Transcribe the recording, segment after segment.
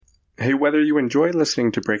Hey, whether you enjoy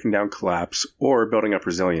listening to Breaking Down Collapse or Building Up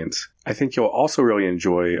Resilience, I think you'll also really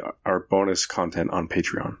enjoy our bonus content on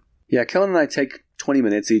Patreon. Yeah, Kellen and I take 20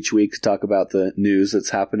 minutes each week to talk about the news that's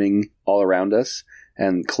happening all around us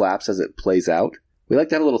and Collapse as it plays out. We like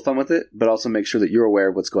to have a little fun with it, but also make sure that you're aware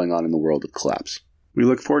of what's going on in the world of Collapse. We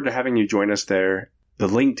look forward to having you join us there. The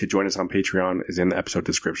link to join us on Patreon is in the episode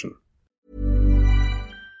description.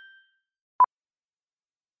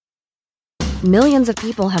 Millions of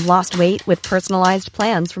people have lost weight with personalized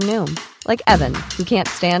plans from Noom. Like Evan, who can't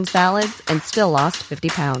stand salads and still lost 50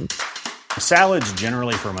 pounds. Salads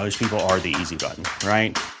generally for most people are the easy button,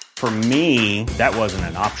 right? For me, that wasn't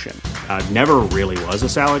an option. I never really was a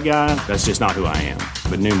salad guy. That's just not who I am.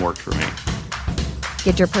 But Noom worked for me.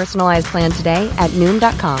 Get your personalized plan today at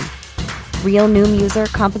Noom.com. Real Noom user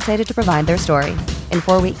compensated to provide their story. In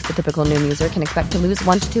 4 weeks, the typical Noom user can expect to lose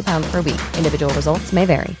 1 to 2 pounds per week. Individual results may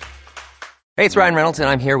vary. Hey, it's Ryan Reynolds, and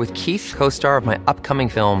I'm here with Keith, co-star of my upcoming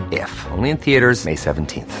film, If, only in theaters May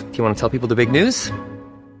 17th. Do you want to tell people the big news?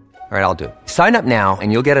 All right, I'll do it. Sign up now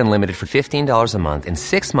and you'll get unlimited for $15 a month and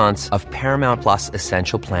 6 months of Paramount Plus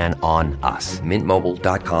Essential Plan on us.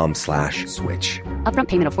 MintMobile.com/switch. Upfront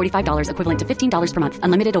payment of $45 equivalent to $15 per month.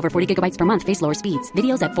 Unlimited over 40 gigabytes per month. Face lower speeds.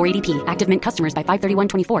 Videos at 480p. Active Mint customers by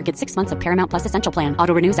 531.24 get 6 months of Paramount Plus Essential Plan.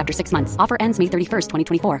 Auto renews after 6 months. Offer ends May 31st,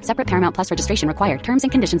 2024. Separate Paramount Plus registration required. Terms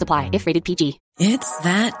and conditions apply if rated PG. It's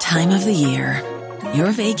that time of the year.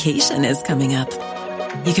 Your vacation is coming up.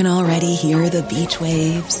 You can already hear the beach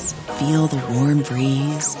waves, feel the warm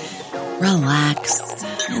breeze, relax,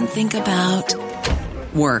 and think about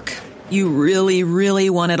work. You really, really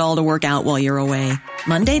want it all to work out while you're away.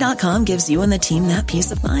 Monday.com gives you and the team that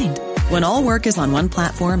peace of mind. When all work is on one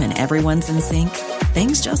platform and everyone's in sync,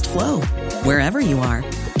 things just flow. Wherever you are,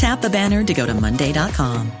 tap the banner to go to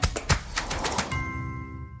Monday.com.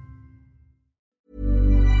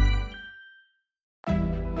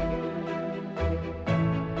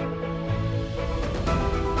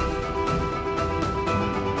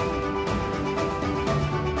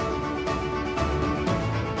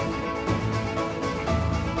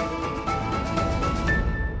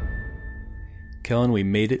 Kellen, we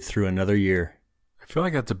made it through another year. I feel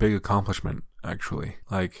like that's a big accomplishment, actually.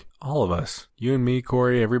 Like, all of us, you and me,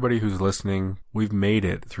 Corey, everybody who's listening, we've made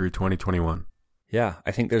it through 2021. Yeah,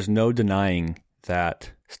 I think there's no denying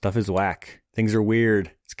that stuff is whack. Things are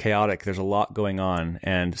weird. It's chaotic. There's a lot going on,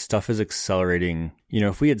 and stuff is accelerating. You know,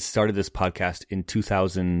 if we had started this podcast in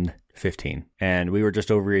 2015 and we were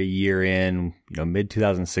just over a year in, mid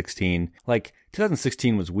 2016, like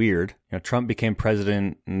 2016 was weird. Trump became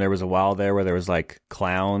president and there was a while there where there was like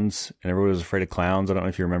clowns and everybody was afraid of clowns. I don't know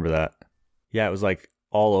if you remember that. Yeah, it was like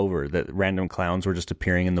all over that random clowns were just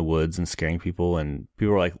appearing in the woods and scaring people and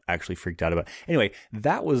people were like actually freaked out about it. Anyway,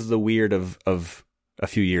 that was the weird of a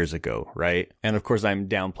few years ago, right? And of course, I'm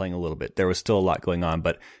downplaying a little bit. There was still a lot going on,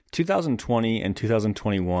 but 2020 and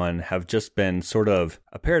 2021 have just been sort of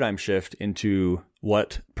a paradigm shift into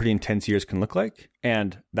what pretty intense years can look like.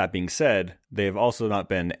 And that being said, they've also not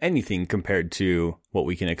been anything compared to what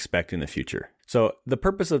we can expect in the future. So the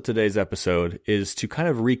purpose of today's episode is to kind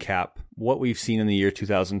of recap what we've seen in the year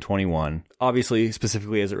 2021, obviously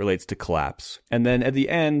specifically as it relates to Collapse. And then at the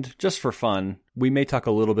end, just for fun, we may talk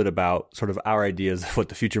a little bit about sort of our ideas of what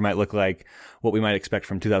the future might look like, what we might expect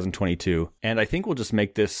from 2022. And I think we'll just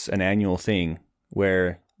make this an annual thing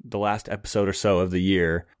where the last episode or so of the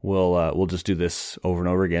year, we'll just do this over and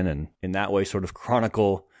over again, and in that way sort of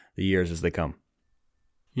chronicle the years as they come.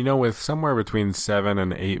 With somewhere between 7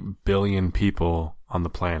 and 8 billion people on the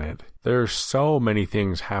planet, there are so many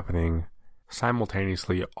things happening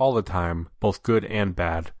simultaneously all the time, both good and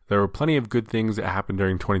bad. There were plenty of good things that happened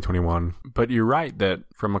during 2021, but you're right that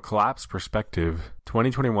from a Collapse perspective,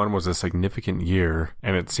 2021 was a significant year,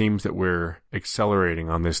 and it seems that we're accelerating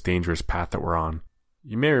on this dangerous path that we're on.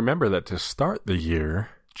 You may remember that to start the year,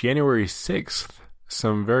 January 6th,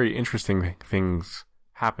 some very interesting things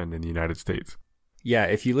happened in the United States. Yeah,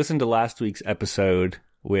 if you listened to last week's episode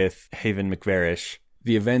with Haven McVarish,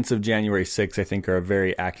 the events of January 6th, I think, are a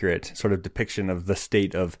very accurate sort of depiction of the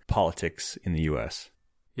state of politics in the U.S.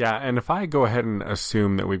 Yeah, and if I go ahead and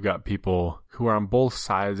assume that we've got people who are on both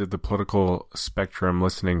sides of the political spectrum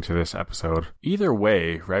listening to this episode, either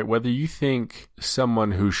way, right, whether you think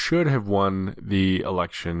someone who should have won the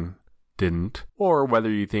election didn't, or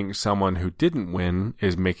whether you think someone who didn't win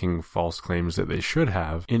is making false claims that they should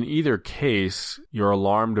have, in either case, you're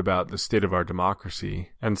alarmed about the state of our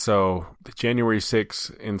democracy. And so the January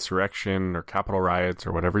 6th insurrection or Capitol riots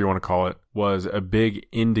or whatever you want to call it was a big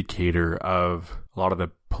indicator of a lot of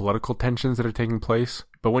the political tensions that are taking place.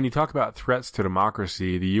 But when you talk about threats to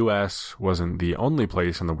democracy, the U.S. wasn't the only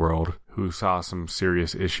place in the world who saw some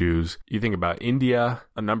serious issues. You think about India,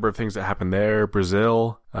 a number of things that happened there,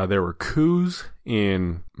 Brazil, there were coups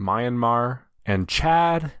in Myanmar, and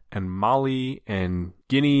Chad, and Mali, and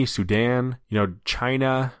Guinea, Sudan.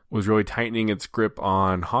 China was really tightening its grip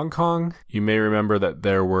on Hong Kong. You may remember that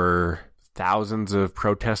there were thousands of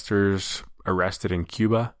protesters arrested in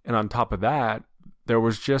Cuba. And on top of that, there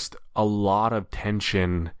was just a lot of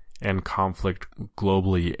tension and conflict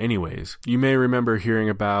globally anyways. You may remember hearing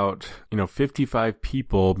about, 55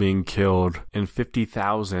 people being killed and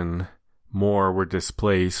 50,000 more were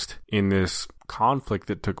displaced in this conflict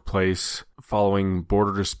that took place following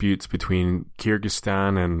border disputes between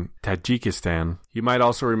Kyrgyzstan and Tajikistan. You might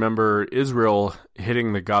also remember Israel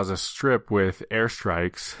hitting the Gaza Strip with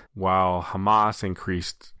airstrikes while Hamas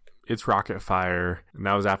increased its rocket fire, and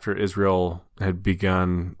that was after Israel had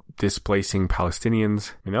begun displacing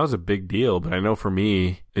Palestinians. That was a big deal, but I know for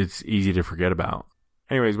me, it's easy to forget about.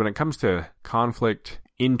 Anyways, when it comes to conflict,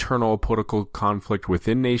 internal political conflict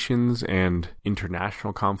within nations and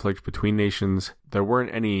international conflict between nations, there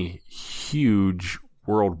weren't any huge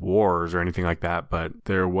world wars or anything like that, but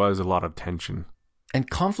there was a lot of tension. And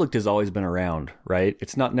conflict has always been around, right?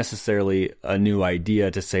 It's not necessarily a new idea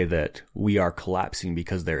to say that we are collapsing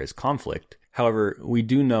because there is conflict. However, we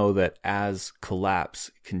do know that as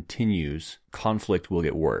collapse continues, conflict will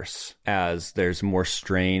get worse as there's more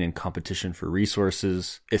strain and competition for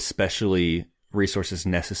resources, especially resources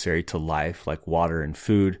necessary to life like water and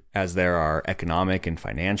food, as there are economic and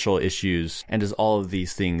financial issues, and as all of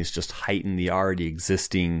these things just heighten the already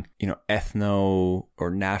existing, ethno or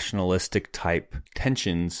nationalistic type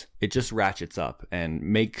tensions, it just ratchets up and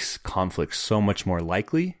makes conflict so much more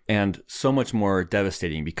likely and so much more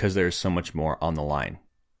devastating because there's so much more on the line.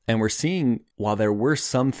 And we're seeing, while there were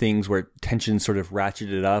some things where tensions sort of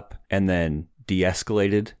ratcheted up and then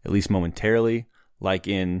de-escalated, at least momentarily, like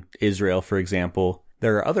in Israel, for example,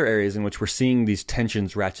 there are other areas in which we're seeing these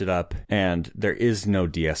tensions ratchet up and there is no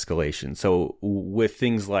de-escalation. So with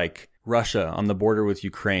things like Russia on the border with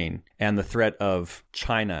Ukraine and the threat of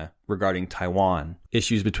China regarding Taiwan,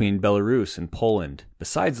 issues between Belarus and Poland,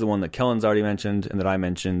 besides the one that Kellen's already mentioned and that I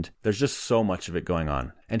mentioned, there's just so much of it going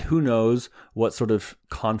on. And who knows what sort of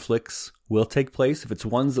conflicts will take place, if it's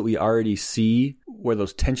ones that we already see where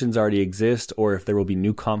those tensions already exist, or if there will be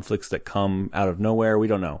new conflicts that come out of nowhere, we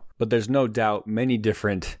don't know. But there's no doubt many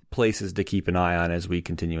different places to keep an eye on as we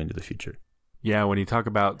continue into the future. Yeah, when you talk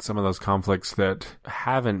about some of those conflicts that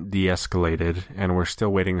haven't de-escalated and we're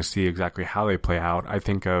still waiting to see exactly how they play out, I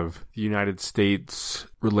think of the United States'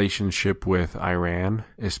 relationship with Iran,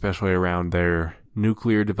 especially around their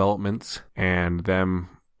nuclear developments and them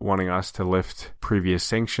wanting us to lift previous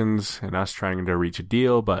sanctions and us trying to reach a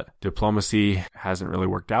deal, but diplomacy hasn't really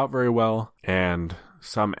worked out very well. And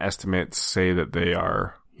some estimates say that they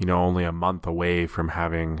are only a month away from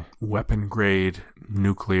having weapon-grade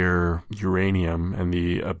nuclear uranium and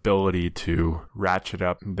the ability to ratchet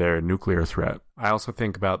up their nuclear threat. I also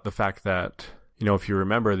think about the fact that, if you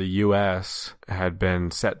remember, the U.S. had been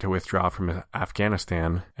set to withdraw from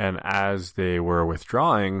Afghanistan, and as they were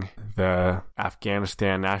withdrawing, the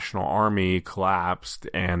Afghanistan National Army collapsed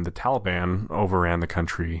and the Taliban overran the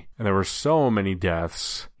country. And there were so many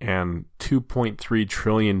deaths and $2.3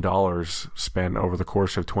 trillion spent over the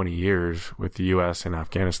course of 20 years with the U.S. in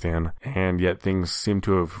Afghanistan. And yet things seem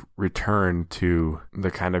to have returned to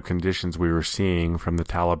the kind of conditions we were seeing from the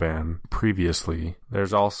Taliban previously.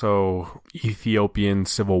 There's also Ethiopian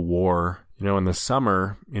civil war. In the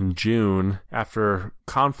summer, in June, after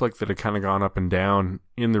conflict that had kind of gone up and down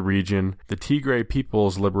in the region, the Tigray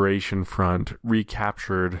People's Liberation Front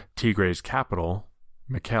recaptured Tigray's capital,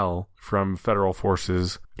 Mekelle, from federal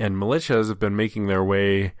forces, and militias have been making their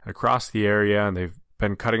way across the area, and they've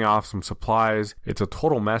been cutting off some supplies. It's a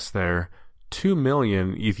total mess there. 2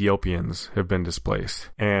 million Ethiopians have been displaced,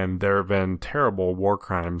 and there have been terrible war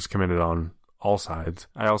crimes committed on all sides.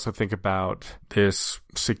 I also think about this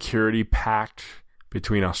security pact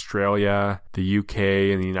between Australia, the UK,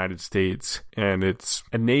 and the United States, and it's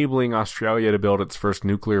enabling Australia to build its first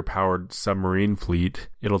nuclear-powered submarine fleet.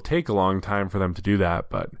 It'll take a long time for them to do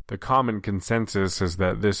that, but the common consensus is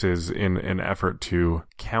that this is in an effort to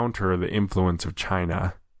counter the influence of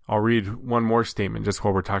China. I'll read one more statement just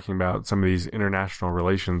while we're talking about some of these international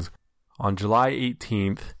relations. On July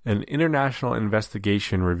 18th, an international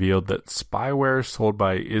investigation revealed that spyware sold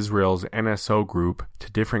by Israel's NSO group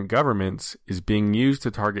to different governments is being used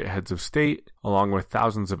to target heads of state, along with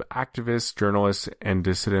thousands of activists, journalists, and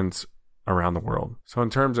dissidents around the world. So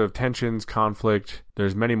in terms of tensions, conflict,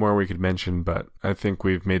 there's many more we could mention, but I think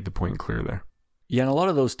we've made the point clear there. Yeah, and a lot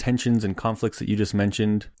of those tensions and conflicts that you just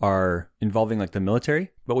mentioned are involving like the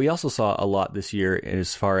military. But we also saw a lot this year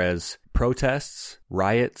as far as protests,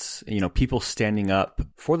 riots, people standing up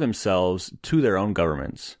for themselves to their own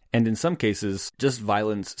governments. And in some cases, just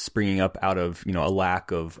violence springing up out of, a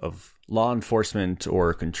lack of law enforcement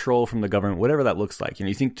or control from the government, whatever that looks like.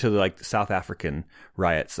 You think to like the South African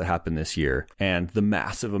riots that happened this year and the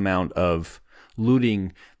massive amount of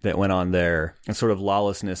looting that went on there and sort of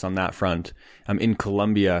lawlessness on that front. In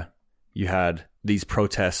Colombia, you had these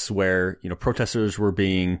protests where, protesters were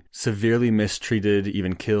being severely mistreated,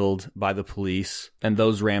 even killed by the police. And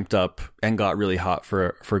those ramped up and got really hot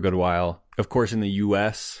for a good while. Of course, in the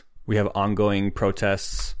US, we have ongoing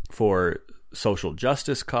protests for social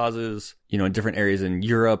justice causes. In different areas in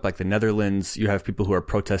Europe, like the Netherlands, you have people who are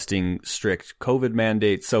protesting strict COVID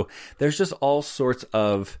mandates. So there's just all sorts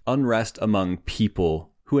of unrest among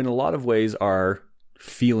people who in a lot of ways are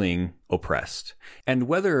feeling oppressed. And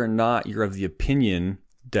whether or not you're of the opinion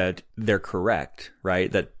that they're correct,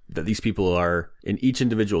 right? That these people are, in each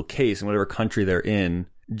individual case, in whatever country they're in,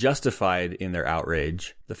 justified in their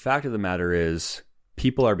outrage. The fact of the matter is,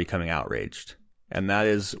 people are becoming outraged. And that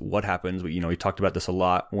is what happens. We talked about this a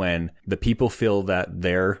lot when the people feel that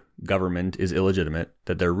their government is illegitimate,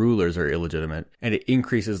 that their rulers are illegitimate, and it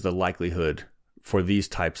increases the likelihood for these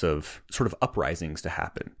types of sort of uprisings to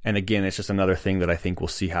happen. And again, it's just another thing that I think we'll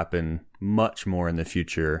see happen much more in the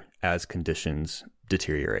future as conditions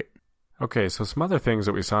deteriorate. Okay, so some other things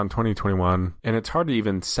that we saw in 2021, and it's hard to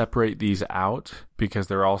even separate these out because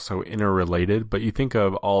they're also interrelated, but you think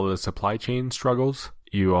of all the supply chain struggles.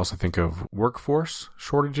 You also think of workforce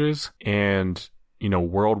shortages and,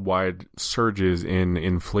 worldwide surges in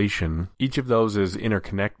inflation. Each of those is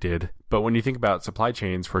interconnected. But when you think about supply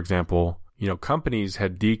chains, for example, companies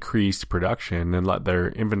had decreased production and let their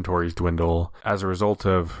inventories dwindle as a result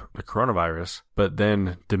of the coronavirus. But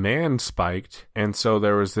then demand spiked. And so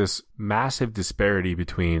there was this massive disparity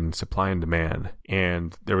between supply and demand.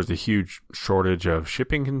 And there was a huge shortage of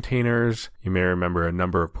shipping containers. You may remember a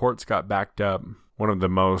number of ports got backed up. One of the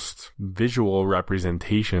most visual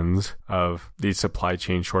representations of these supply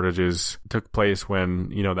chain shortages took place when,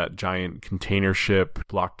 that giant container ship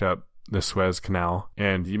blocked up the Suez Canal.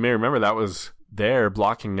 And you may remember that was there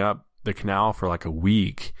blocking up the canal for like a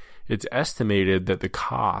week. It's estimated that the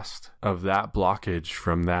cost of that blockage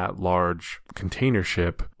from that large container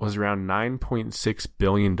ship was around $9.6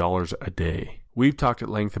 billion a day. We've talked at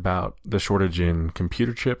length about the shortage in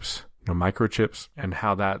computer chips, microchips, and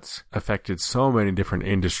how that's affected so many different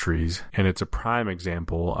industries. And it's a prime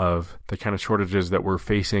example of the kind of shortages that we're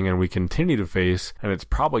facing and we continue to face. And it's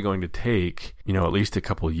probably going to take, at least a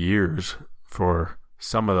couple years for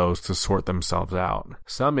some of those to sort themselves out.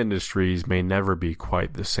 Some industries may never be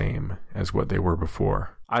quite the same as what they were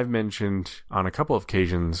before. I've mentioned on a couple of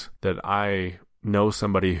occasions that I know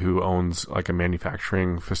somebody who owns like a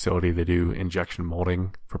manufacturing facility. They do injection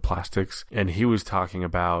molding for plastics. And he was talking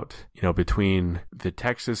about, between the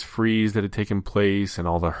Texas freeze that had taken place and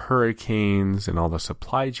all the hurricanes and all the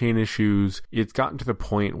supply chain issues, it's gotten to the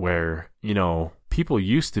point where, people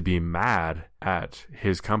used to be mad at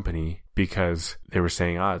his company because they were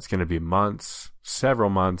saying, it's going to be several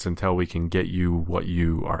months until we can get you what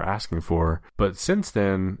you are asking for. But since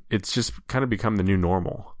then, it's just kind of become the new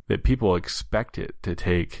normal, that people expect it to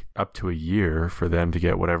take up to a year for them to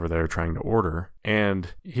get whatever they're trying to order.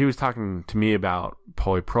 And he was talking to me about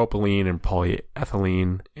polypropylene and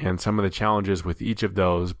polyethylene and some of the challenges with each of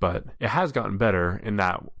those, but it has gotten better in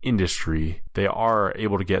that industry. They are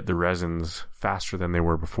able to get the resins faster than they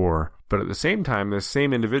were before. But at the same time, this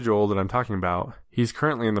same individual that I'm talking about, he's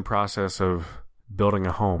currently in the process of building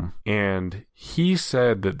a home. And he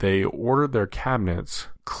said that they ordered their cabinets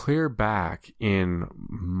clear back in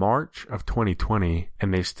March of 2020,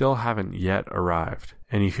 and they still haven't yet arrived.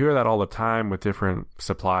 And you hear that all the time with different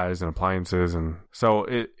supplies and appliances. And so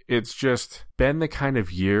it's just been the kind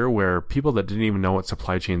of year where people that didn't even know what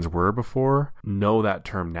supply chains were before know that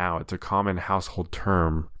term now. It's a common household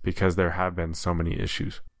term because there have been so many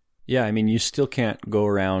issues. Yeah, you still can't go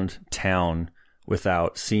around town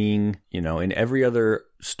without seeing, in every other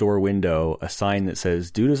store window, a sign that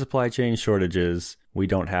says, due to supply chain shortages, we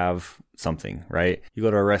don't have something, right? You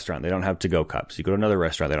go to a restaurant, they don't have to-go cups. You go to another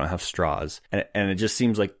restaurant, they don't have straws. And it just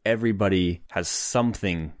seems like everybody has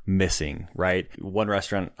something missing, right? One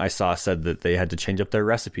restaurant I saw said that they had to change up their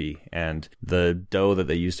recipe and the dough that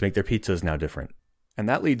they use to make their pizza is now different. And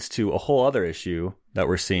that leads to a whole other issue that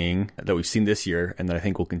we've seen this year and that I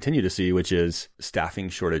think we'll continue to see, which is staffing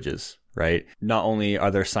shortages, right? Not only are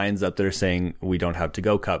there signs up that are saying we don't have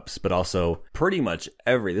to-go cups, but also pretty much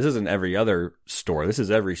this isn't every other store, this is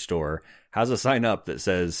every store, has a sign up that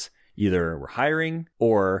says either we're hiring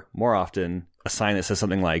or, more often, a sign that says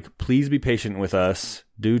something like, please be patient with us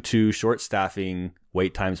due to short staffing,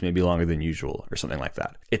 wait times may be longer than usual, or something like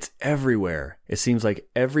that. It's everywhere. It seems like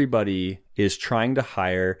everybody is trying to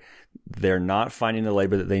hire. They're not finding the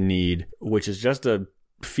labor that they need, which is just a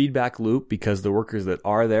feedback loop because the workers that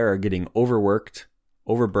are there are getting overworked,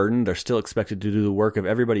 overburdened. They're still expected to do the work of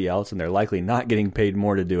everybody else, and they're likely not getting paid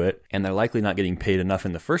more to do it. And they're likely not getting paid enough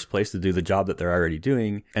in the first place to do the job that they're already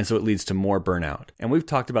doing. And so it leads to more burnout. And we've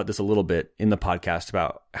talked about this a little bit in the podcast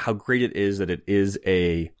about how great it is that it is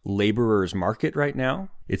a laborer's market right now.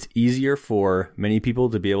 It's easier for many people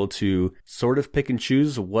to be able to sort of pick and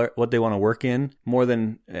choose what they want to work in more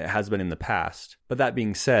than it has been in the past. But that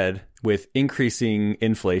being said, with increasing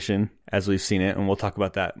inflation, as we've seen it, and we'll talk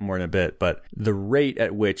about that more in a bit, but the rate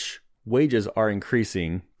at which wages are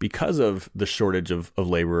increasing because of the shortage of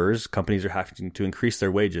laborers, companies are having to increase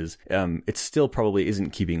their wages. It still probably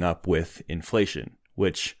isn't keeping up with inflation,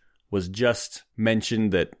 which was just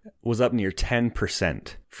mentioned that was up near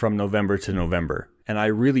 10% from November to November. And I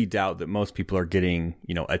really doubt that most people are getting,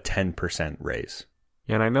 a 10% raise.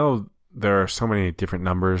 Yeah, and I know there are so many different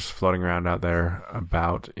numbers floating around out there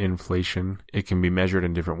about inflation. It can be measured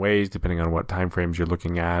in different ways depending on what time frames you're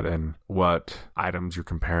looking at and what items you're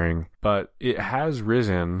comparing. But it has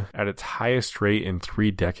risen at its highest rate in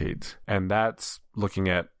 3 decades. And that's looking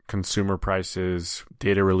at consumer prices,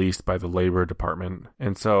 data released by the Labor Department.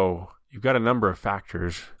 And so you've got a number of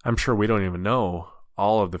factors. I'm sure we don't even know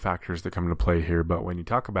all of the factors that come into play here. But when you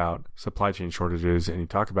talk about supply chain shortages and you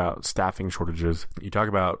talk about staffing shortages, you talk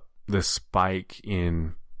about the spike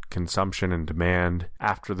in consumption and demand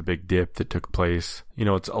after the big dip that took place,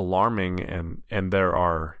 it's alarming. And there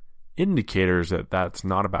are indicators that that's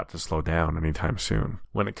not about to slow down anytime soon.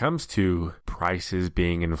 When it comes to prices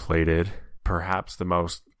being inflated, perhaps the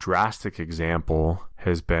most drastic example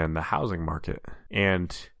has been the housing market.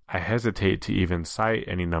 And I hesitate to even cite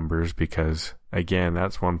any numbers because, again,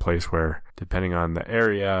 that's one place where, depending on the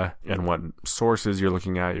area and what sources you're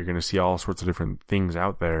looking at, you're going to see all sorts of different things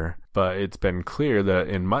out there. But it's been clear that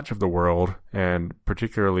in much of the world, and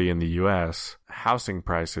particularly in the US, housing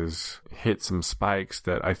prices hit some spikes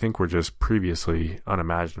that I think were just previously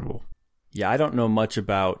unimaginable. Yeah, I don't know much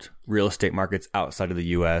about real estate markets outside of the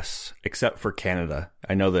US, except for Canada.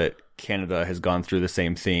 I know that Canada has gone through the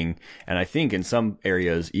same thing, and I think in some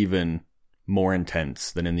areas even more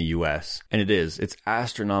intense than in the US. And it's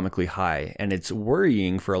astronomically high, and it's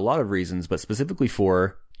worrying for a lot of reasons, but specifically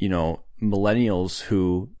for, millennials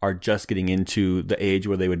who are just getting into the age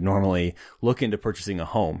where they would normally look into purchasing a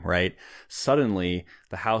home, right? Suddenly,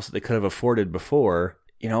 the house that they could have afforded before,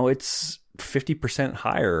 it's 50%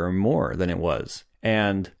 higher or more than it was.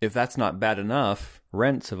 And if that's not bad enough,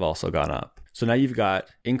 rents have also gone up. So now you've got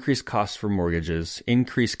increased costs for mortgages,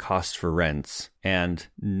 increased costs for rents, and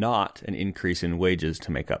not an increase in wages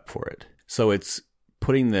to make up for it. So it's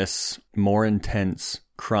putting this more intense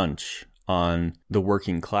crunch on the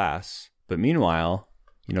working class. But meanwhile,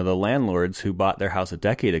 the landlords who bought their house a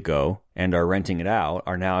decade ago and are renting it out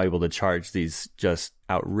are now able to charge these just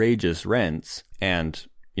outrageous rents and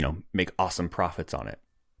make awesome profits on it.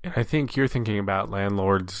 And I think you're thinking about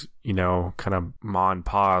landlords, kind of ma and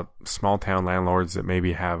pa, small town landlords that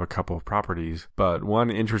maybe have a couple of properties. But one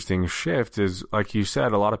interesting shift is, like you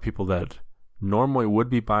said, a lot of people that normally would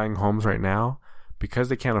be buying homes right now, because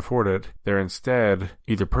they can't afford it, they're instead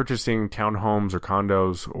either purchasing townhomes or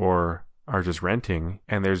condos or are just renting.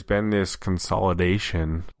 And there's been this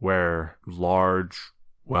consolidation where large,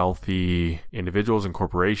 wealthy individuals and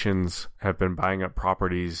corporations have been buying up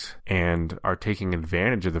properties and are taking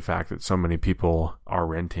advantage of the fact that so many people are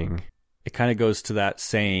renting. It kind of goes to that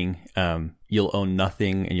saying, you'll own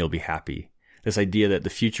nothing and you'll be happy. This idea that the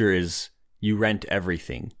future is you rent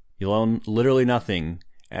everything. You'll own literally nothing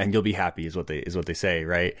and you'll be happy is what they say,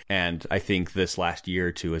 right? And I think this last year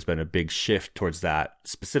or two has been a big shift towards that,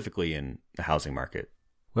 specifically in the housing market.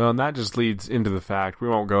 Well, and that just leads into the fact, we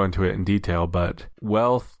won't go into it in detail, but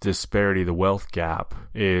wealth disparity, the wealth gap,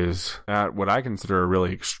 is at what I consider a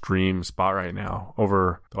really extreme spot right now.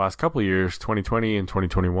 Over the last couple of years, 2020 and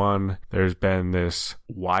 2021, there's been this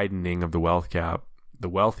widening of the wealth gap. The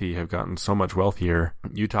wealthy have gotten so much wealthier.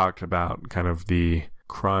 You talked about kind of the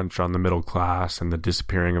crunch on the middle class and the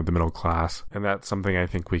disappearing of the middle class, and that's something I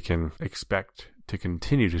think we can expect to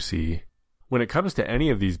continue to see. When it comes to any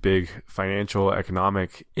of these big financial,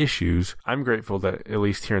 economic issues, I'm grateful that at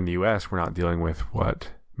least here in the US, we're not dealing with what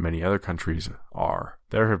many other countries are.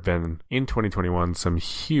 There have been, in 2021, some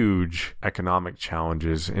huge economic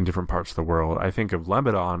challenges in different parts of the world. I think of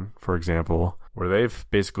Lebanon, for example, where they've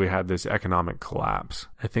basically had this economic collapse.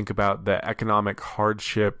 I think about the economic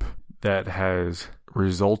hardship that has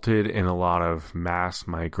resulted in a lot of mass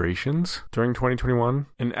migrations during 2021.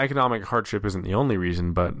 And economic hardship isn't the only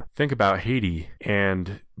reason, but think about Haiti.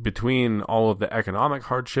 And between all of the economic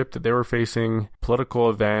hardship that they were facing, political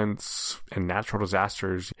events, and natural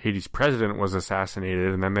disasters, Haiti's president was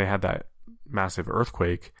assassinated, and then they had that massive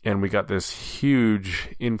earthquake, and we got this huge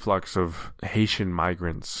influx of Haitian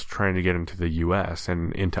migrants trying to get into the US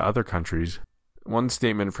and into other countries. One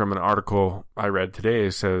statement from an article I read today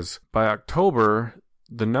says, by October,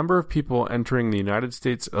 the number of people entering the United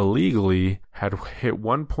States illegally had hit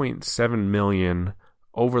 1.7 million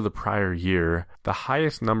over the prior year, the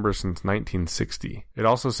highest number since 1960. It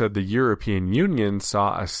also said the European Union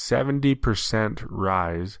saw a 70%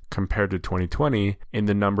 rise compared to 2020 in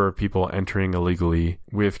the number of people entering illegally,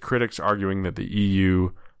 with critics arguing that the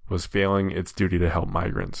EU was failing its duty to help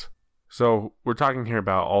migrants. So we're talking here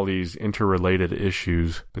about all these interrelated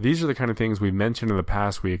issues, but these are the kind of things we've mentioned in the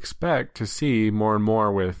past we expect to see more and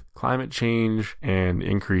more with climate change and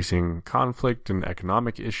increasing conflict and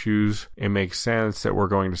economic issues. It makes sense that we're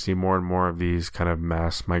going to see more and more of these kind of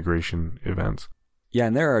mass migration events. Yeah,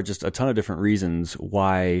 and there are just a ton of different reasons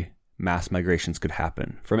why mass migrations could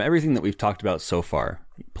happen. From everything that we've talked about so far,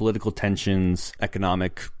 political tensions,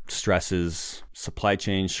 economic stresses, supply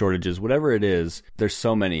chain shortages, whatever it is, there's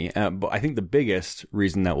so many. But I think the biggest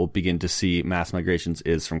reason that we'll begin to see mass migrations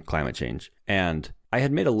is from climate change. And I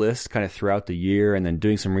had made a list kind of throughout the year and then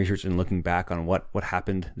doing some research and looking back on what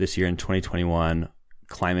happened this year in 2021,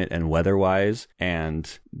 climate and weather-wise. And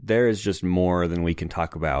there is just more than we can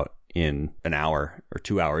talk about in an hour or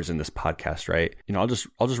 2 hours in this podcast, right? You know, I'll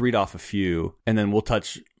just read off a few and then we'll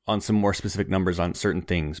touch on some more specific numbers on certain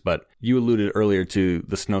things. But you alluded earlier to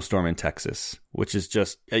the snowstorm in Texas, which is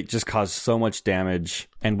it just caused so much damage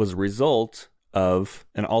and was a result of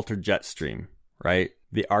an altered jet stream, right?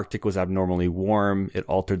 The Arctic was abnormally warm. It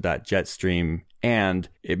altered that jet stream and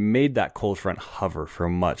it made that cold front hover for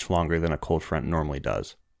much longer than a cold front normally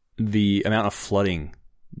does. The amount of flooding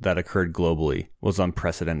that occurred globally was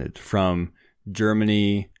unprecedented, from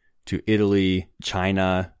Germany to Italy,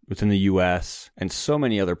 China, within the US, and so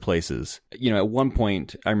many other places. You know, at one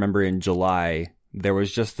point, I remember in July, there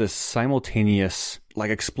was just this simultaneous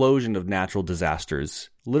explosion of natural disasters.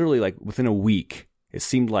 Literally within a week, it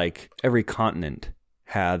seemed like every continent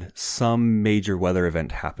had some major weather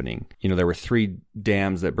event happening. You know, there were 3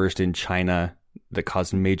 dams that burst in China that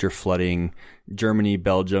caused major flooding. Germany,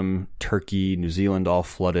 Belgium, Turkey, New Zealand all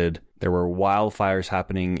flooded. There were wildfires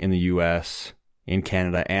happening in the US, in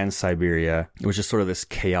Canada, and Siberia. It was just sort of this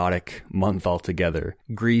chaotic month altogether.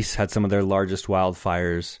 Greece had some of their largest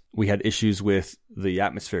wildfires. We had issues with the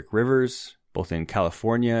atmospheric rivers, both in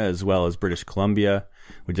California as well as British Columbia.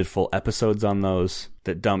 We did full episodes on those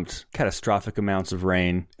that dumped catastrophic amounts of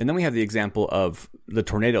rain. And then we have the example of the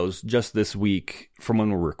tornadoes just this week from when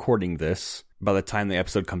we're recording this. By the time the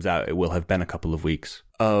episode comes out, it will have been a couple of weeks,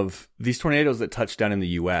 of these tornadoes that touched down in the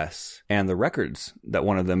US and the records that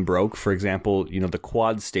one of them broke. For example, you know, the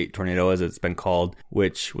Quad State tornado, as it's been called,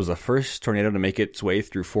 which was the first tornado to make its way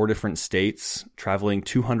through 4 different states, traveling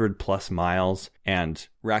 200 plus miles and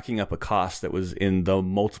racking up a cost that was in the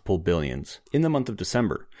multiple billions in the month of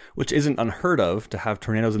December, which isn't unheard of to have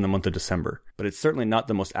tornadoes in the month of December, but it's certainly not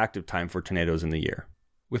the most active time for tornadoes in the year.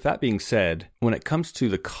 With that being said, when it comes to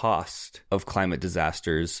the cost of climate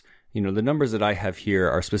disasters, you know, the numbers that I have here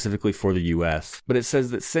are specifically for the US, but it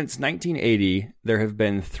says that since 1980, there have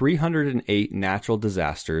been 308 natural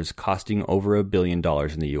disasters costing over $1 billion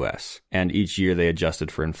in the US, and each year they adjusted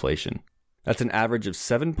for inflation. That's an average of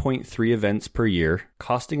 7.3 events per year,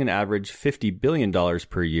 costing an average $50 billion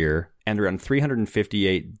per year, and around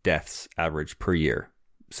 358 deaths average per year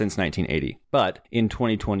since 1980. But in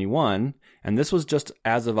 2021, and this was just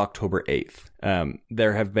as of October 8th,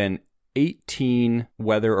 there have been 18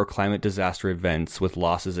 weather or climate disaster events with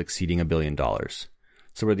losses exceeding $1 billion.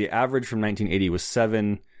 So where the average from 1980 was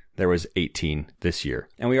 7, there was 18 this year.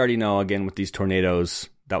 And we already know, again, with these tornadoes,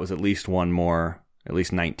 that was at least one more, at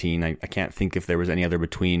least 19. I can't think if there was any other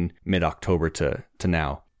between mid-October to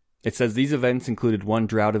now. It says these events included 1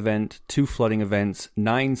 drought event, 2 flooding events,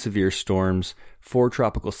 9 severe storms, 4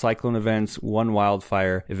 tropical cyclone events, 1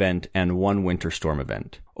 wildfire event, and 1 winter storm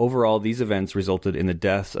event. Overall, these events resulted in the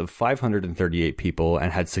deaths of 538 people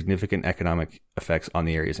and had significant economic effects on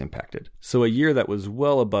the areas impacted. So a year that was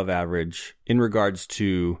well above average in regards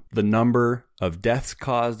to the number of deaths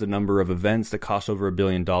caused, the number of events that cost over $1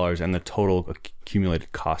 billion, and the total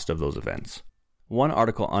accumulated cost of those events. One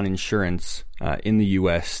article on insurance in the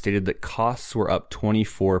U.S. stated that costs were up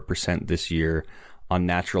 24% this year on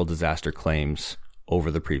natural disaster claims over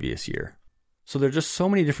the previous year. So there are just so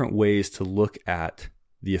many different ways to look at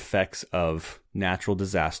the effects of natural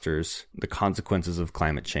disasters, the consequences of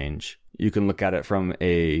climate change. You can look at it from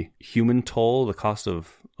a human toll, the cost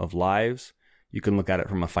of lives. You can look at it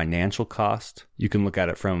from a financial cost. You can look at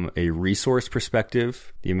it from a resource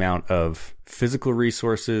perspective, the amount of physical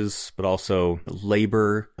resources, but also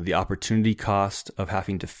labor, the opportunity cost of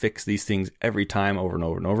having to fix these things every time over and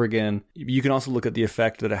over and over again. You can also look at the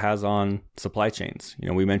effect that it has on supply chains.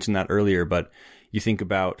 We mentioned that earlier, but you think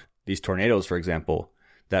about these tornadoes, for example,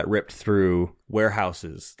 that ripped through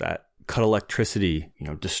warehouses, that cut electricity,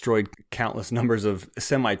 destroyed countless numbers of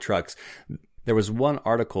semi-trucks. There was one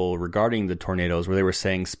article regarding the tornadoes where they were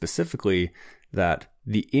saying specifically that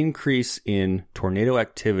the increase in tornado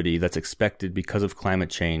activity that's expected because of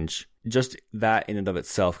climate change, just that in and of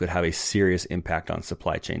itself could have a serious impact on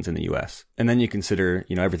supply chains in the US. And then you consider,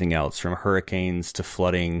 everything else from hurricanes to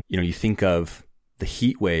flooding. You think of the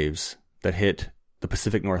heat waves that hit the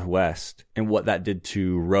Pacific Northwest and what that did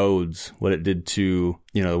to roads, what it did to,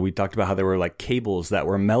 we talked about how there were like cables that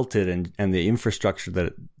were melted and the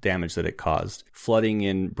infrastructure damage that it caused. Flooding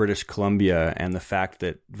in British Columbia and the fact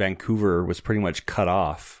that Vancouver was pretty much cut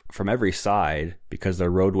off from every side because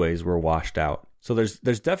their roadways were washed out. So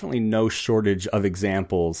there's definitely no shortage of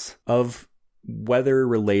examples of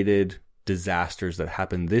weather-related disasters that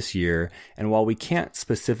happened this year. And while we can't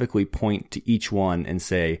specifically point to each one and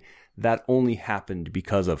say, that only happened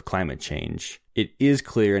because of climate change, it is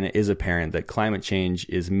clear and it is apparent that climate change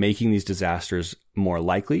is making these disasters more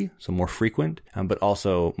likely, so more frequent, but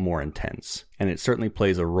also more intense. And it certainly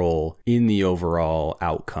plays a role in the overall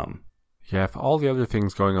outcome. Yeah, if all the other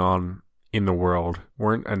things going on in the world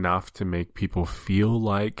weren't enough to make people feel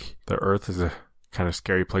like the Earth is a kind of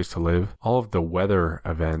scary place to live, all of the weather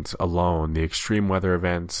events alone, the extreme weather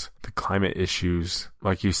events, the climate issues,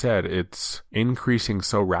 like you said, it's increasing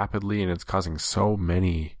so rapidly and it's causing so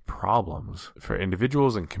many problems for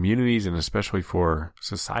individuals and communities and especially for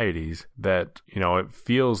societies that, it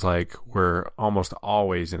feels like we're almost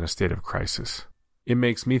always in a state of crisis. It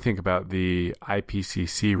makes me think about the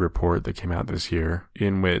IPCC report that came out this year,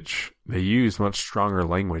 in which they used much stronger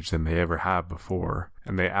language than they ever have before.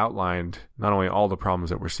 And they outlined not only all the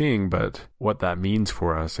problems that we're seeing, but what that means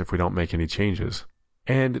for us if we don't make any changes.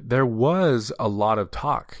 And there was a lot of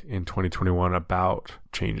talk in 2021 about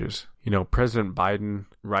changes. President Biden,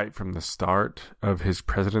 right from the start of his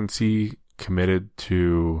presidency, committed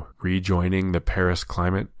to rejoining the Paris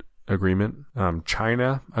Climate Agreement.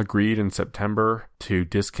 China agreed in September to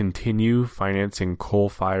discontinue financing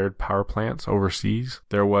coal-fired power plants overseas.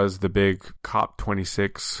 There was the big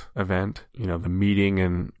COP26 event, the meeting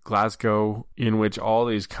in Glasgow, in which all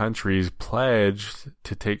these countries pledged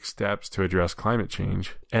to take steps to address climate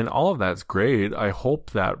change. And all of that's great. I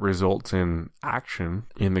hope that results in action.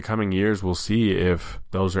 In the coming years, we'll see if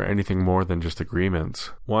those are anything more than just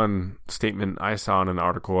agreements. One statement I saw in an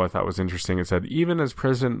article I thought was interesting. It said, even as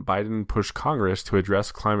President Biden pushed Congress to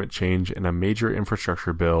address climate change in a major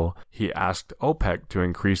infrastructure bill, he asked OPEC to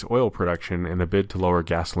increase oil production in a bid to lower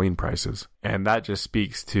gasoline prices. And that just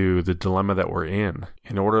speaks to the dilemma that we're in.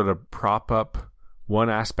 In order to prop up one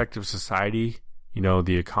aspect of society,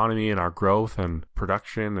 the economy and our growth and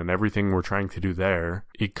production and everything we're trying to do there,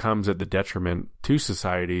 it comes at the detriment to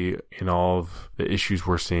society in all of the issues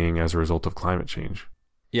we're seeing as a result of climate change.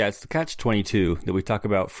 Yeah, it's the catch-22 that we talk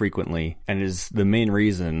about frequently and is the main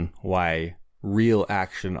reason why real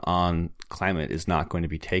action on climate is not going to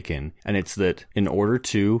be taken. And it's that in order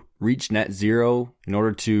to reach net zero, in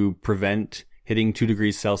order to prevent hitting 2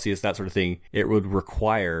 degrees Celsius, that sort of thing, it would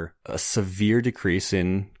require a severe decrease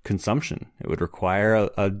in consumption. It would require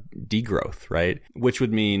a degrowth, right? Which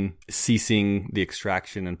would mean ceasing the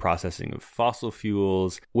extraction and processing of fossil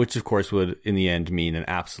fuels, which of course would in the end mean an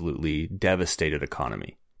absolutely devastated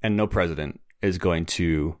economy. And no president is going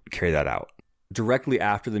to carry that out. Directly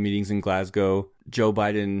after the meetings in Glasgow, Joe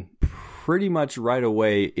Biden pretty much right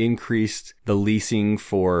away increased the leasing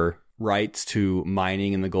for rights to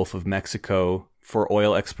mining in the Gulf of Mexico for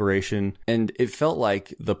oil exploration. And it felt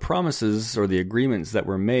like the promises or the agreements that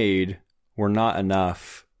were made were not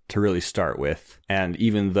enough to really start with. And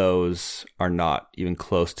even those are not even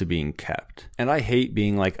close to being kept. And I hate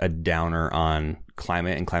being like a downer on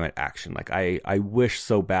climate and climate action. Like I wish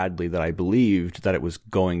so badly that I believed that it was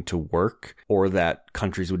going to work or that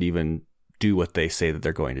countries would even do what they say that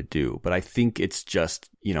they're going to do. But I think it's just,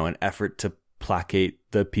 an effort to placate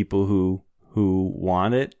the people who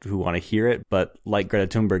want it, who want to hear it. But like Greta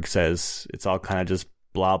Thunberg says, it's all kind of just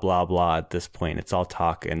blah, blah, blah at this point. It's all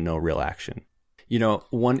talk and no real action. You know,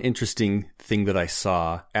 one interesting thing that I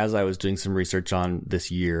saw as I was doing some research on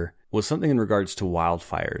this year was something in regards to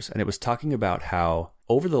wildfires. And it was talking about how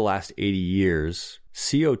over the last 80 years,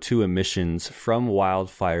 CO2 emissions from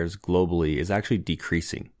wildfires globally is actually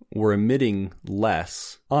decreasing. We're emitting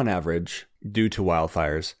less on average due to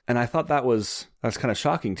wildfires. And I thought that's kind of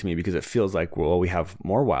shocking to me because it feels like, well, we have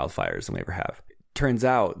more wildfires than we ever have. Turns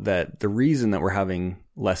out that the reason that we're having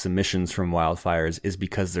less emissions from wildfires is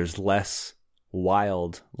because there's less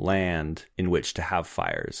wild land in which to have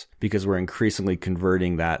fires, because we're increasingly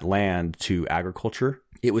converting that land to agriculture.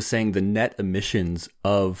 It was saying the net emissions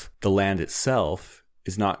of the land itself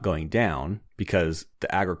is not going down because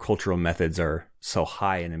the agricultural methods are so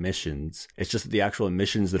high in emissions. It's just that the actual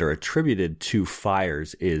emissions that are attributed to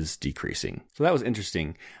fires is decreasing. So that was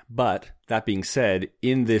interesting. But that being said,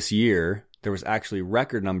 in this year, there was actually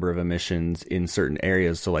record number of emissions in certain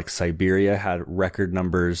areas. So like Siberia had record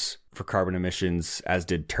numbers for carbon emissions, as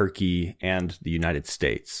did Turkey and the United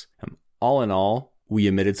States. All in all, we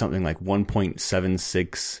emitted something like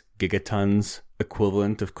 1.76 gigatons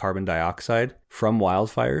equivalent of carbon dioxide from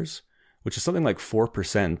wildfires, which is something like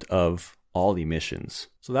 4% of all the emissions.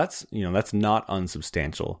 So that's not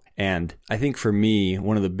unsubstantial. And I think for me,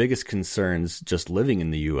 one of the biggest concerns just living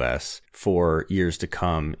in the US for years to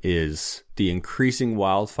come is the increasing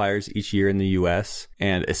wildfires each year in the US,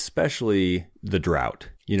 and especially the drought.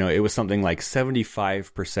 You know, it was something like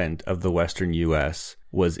 75% of the Western US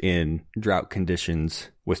was in drought conditions,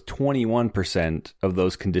 with 21% of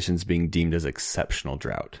those conditions being deemed as exceptional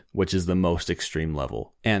drought, which is the most extreme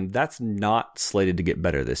level. And that's not slated to get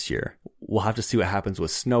better this year. We'll have to see what happens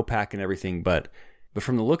with snowpack and everything, but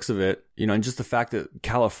from the looks of it, you know, and just the fact that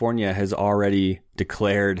California has already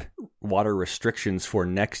declared water restrictions for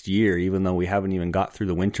next year, even though we haven't even got through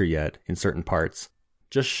the winter yet in certain parts,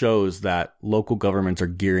 just shows that local governments are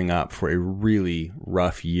gearing up for a really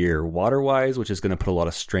rough year water-wise, which is going to put a lot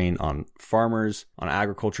of strain on farmers, on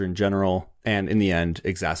agriculture in general, and in the end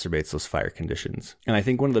exacerbates those fire conditions. And I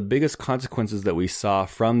think one of the biggest consequences that we saw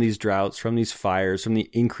from these droughts, from these fires, from the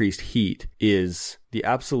increased heat is the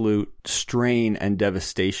absolute strain and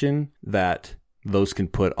devastation that those can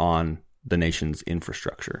put on the nation's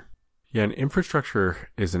infrastructure. Yeah, and infrastructure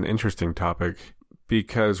is an interesting topic,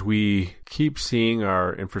 because we keep seeing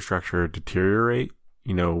our infrastructure deteriorate.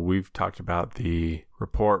 You know, we've talked about the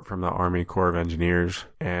report from the Army Corps of Engineers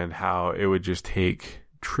and how it would just take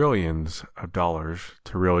trillions of dollars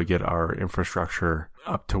to really get our infrastructure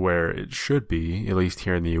up to where it should be, at least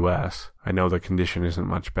here in the US. I know the condition isn't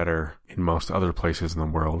much better in most other places in the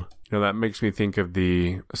world. You know, that makes me think of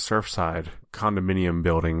the Surfside condominium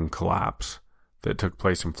building collapse that took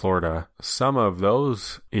place in Florida. Some of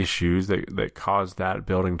those issues that caused that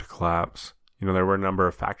building to collapse, you know, there were a number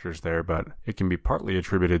of factors there, but it can be partly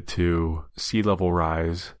attributed to sea level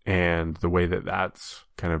rise and the way that that's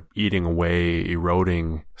kind of eating away,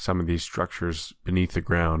 eroding some of these structures beneath the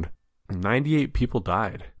ground. 98 people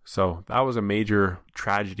died. So that was a major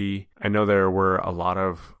tragedy. I know there were a lot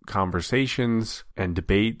of conversations and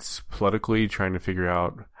debates politically trying to figure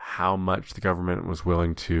out how much the government was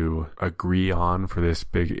willing to agree on for this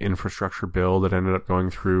big infrastructure bill that ended up going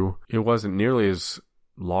through. It wasn't nearly as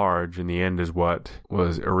large in the end as what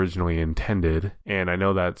was originally intended. And I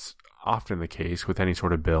know that's often the case with any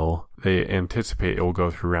sort of bill. They anticipate it will go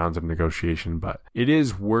through rounds of negotiation, but it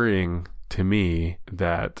is worrying to me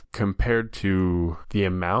that compared to the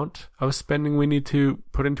amount of spending we need to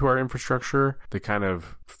put into our infrastructure, the kind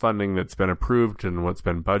of funding that's been approved and what's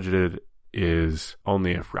been budgeted is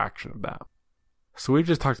only a fraction of that. So we've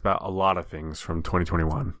just talked about a lot of things from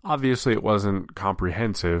 2021. Obviously, it wasn't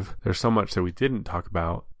comprehensive. There's so much that we didn't talk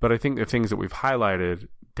about, but I think the things that we've highlighted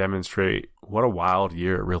demonstrate what a wild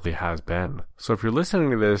year it really has been. So if you're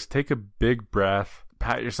listening to this, take a big breath,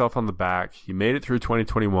 pat yourself on the back. You made it through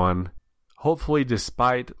 2021. Hopefully,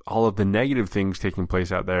 despite all of the negative things taking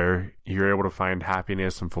place out there, you're able to find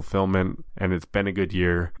happiness and fulfillment, and it's been a good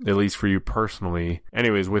year, at least for you personally.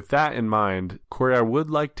 Anyways, with that in mind, Corey, I would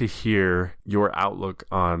like to hear your outlook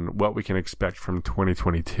on what we can expect from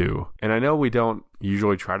 2022. And I know we don't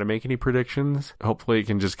usually try to make any predictions. Hopefully, it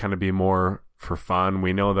can just kind of be more for fun.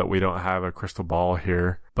 We know that we don't have a crystal ball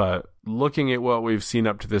here, but looking at what we've seen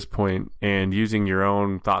up to this point and using your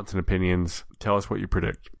own thoughts and opinions, tell us what you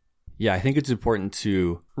predict. Yeah, I think it's important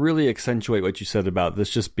to really accentuate what you said about this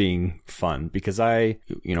just being fun, because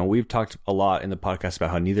we've talked a lot in the podcast about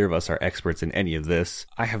how neither of us are experts in any of this.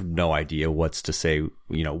 I have no idea what's to say,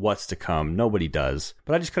 what's to come. Nobody does.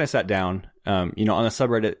 But I just kind of sat down, on the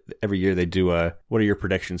subreddit every year they do what are your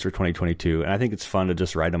predictions for 2022? And I think it's fun to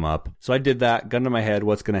just write them up. So I did that, gun to my head,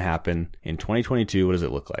 what's going to happen in 2022? What does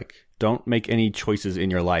it look like? Don't make any choices in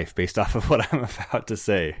your life based off of what I'm about to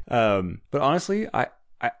say. But honestly,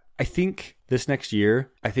 I think this next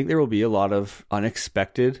year, I think there will be a lot of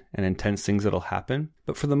unexpected and intense things that'll happen.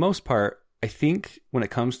 But for the most part, I think when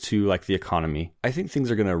it comes to like the economy, I think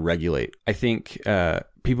things are going to regulate. I think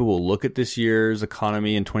people will look at this year's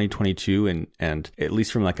economy in 2022 and at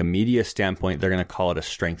least from like a media standpoint, they're going to call it a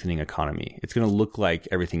strengthening economy. It's going to look like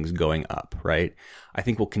everything's going up, right? I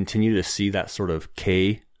think we'll continue to see that sort of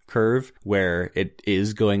K curve where it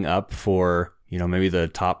is going up for maybe the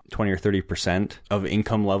top 20 or 30% of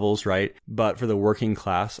income levels, right? But for the working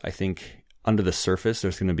class, I think under the surface,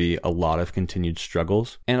 there's going to be a lot of continued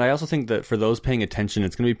struggles. And I also think that for those paying attention,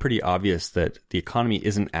 it's going to be pretty obvious that the economy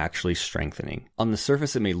isn't actually strengthening. On the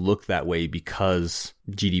surface, it may look that way because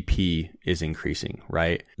GDP is increasing,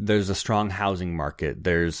 right? There's a strong housing market.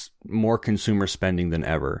 There's more consumer spending than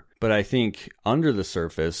ever. But I think under the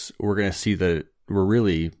surface, we're going to see that we're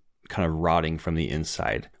really kind of rotting from the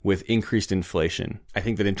inside with increased inflation. I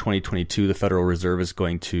think that in 2022, the Federal Reserve is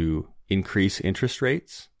going to increase interest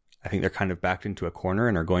rates. I think they're kind of backed into a corner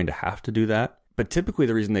and are going to have to do that. But typically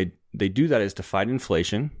the reason they do that is to fight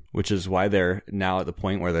inflation, which is why they're now at the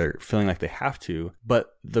point where they're feeling like they have to.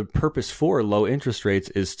 But the purpose for low interest rates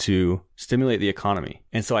is to stimulate the economy.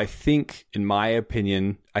 And so I think, in my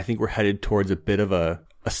opinion, I think we're headed towards a bit of a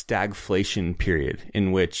stagflation period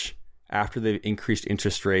in which after they've increased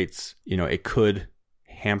interest rates, it could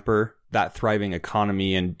hamper that thriving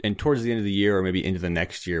economy. And towards the end of the year or maybe into the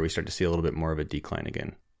next year, we start to see a little bit more of a decline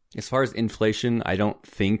again. As far as inflation, I don't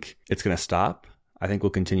think it's going to stop. I think we'll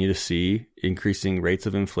continue to see increasing rates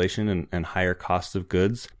of inflation and higher costs of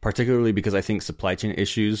goods, particularly because I think supply chain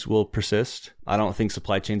issues will persist. I don't think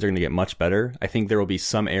supply chains are going to get much better. I think there will be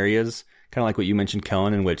some areas, kind of like what you mentioned,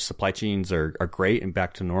 Kellen, in which supply chains are great and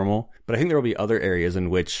back to normal. But I think there will be other areas in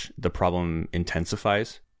which the problem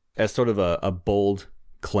intensifies. As sort of a bold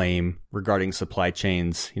claim regarding supply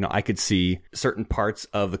chains, I could see certain parts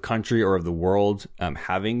of the country or of the world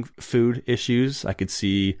having food issues. I could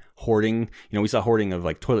see hoarding. We saw hoarding of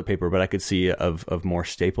like toilet paper, but I could see of more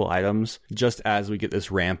staple items. Just as we get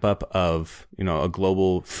this ramp up of, a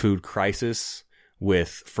global food crisis,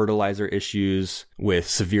 with fertilizer issues, with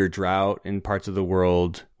severe drought in parts of the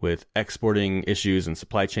world, with exporting issues and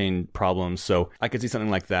supply chain problems. So I could see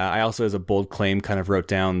something like that. I also, as a bold claim, kind of wrote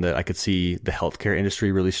down that I could see the healthcare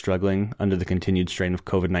industry really struggling under the continued strain of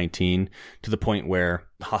COVID-19 to the point where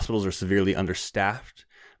hospitals are severely understaffed.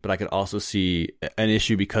 But I could also see an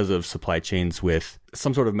issue because of supply chains with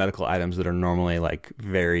some sort of medical items that are normally like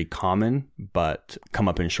very common, but come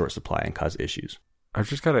up in short supply and cause issues. I've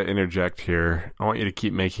just got to interject here. I want you to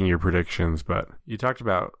keep making your predictions, but you talked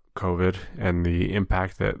about COVID and the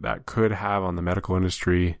impact that could have on the medical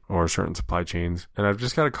industry or certain supply chains. And I've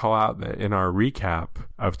just got to call out that in our recap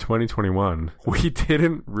of 2021, we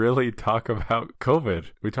didn't really talk about COVID.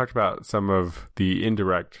 We talked about some of the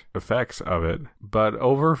indirect effects of it, but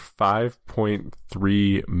over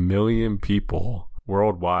 5.3 million people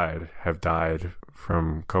worldwide have died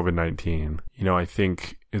from COVID-19. I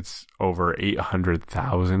think it's over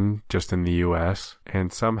 800,000 just in the US.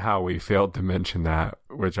 And somehow we failed to mention that,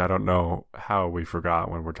 which I don't know how we forgot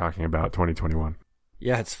when we're talking about 2021.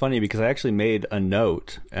 Yeah, it's funny because I actually made a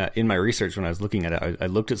note in my research when I was looking at it. I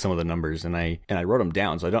looked at some of the numbers and I wrote them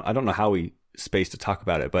down. So I don't know how we spaced to talk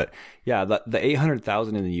about it. But yeah, the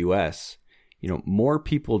 800,000 in the US, more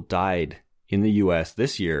people died in the US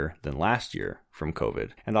this year than last year from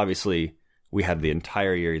COVID. And obviously, we had the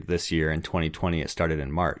entire year this year. In 2020, it started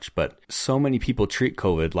in March. But so many people treat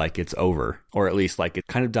COVID like it's over, or at least like it's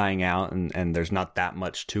kind of dying out and there's not that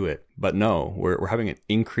much to it. But no, we're having an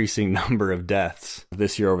increasing number of deaths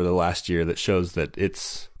this year over the last year that shows that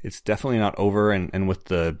it's definitely not over. And with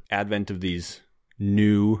the advent of these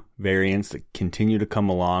new variants that continue to come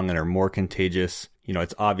along and are more contagious,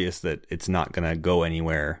 it's obvious that it's not going to go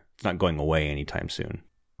anywhere. It's not going away anytime soon.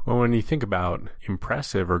 Well, when you think about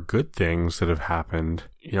impressive or good things that have happened,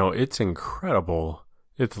 it's incredible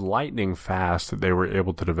It's lightning fast that they were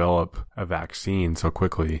able to develop a vaccine so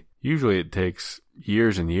quickly. Usually it takes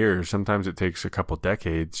years and years. Sometimes it takes a couple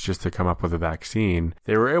decades just to come up with a vaccine.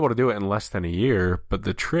 They were able to do it in less than a year, but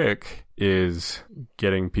the trick is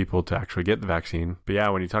getting people to actually get the vaccine. But yeah,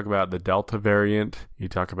 when you talk about the Delta variant, you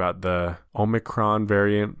talk about the Omicron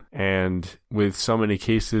variant, and with so many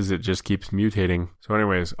cases, it just keeps mutating. So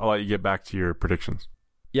anyways, I'll let you get back to your predictions.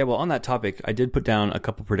 Yeah, well, on that topic, I did put down a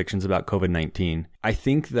couple predictions about COVID-19. I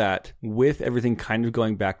think that with everything kind of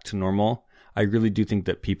going back to normal, I really do think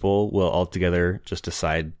that people will altogether just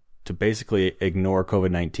decide to basically ignore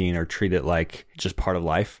COVID-19 or treat it like just part of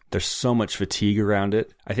life. There's so much fatigue around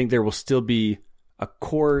it. I think there will still be a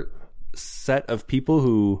core set of people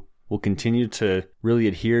who will continue to really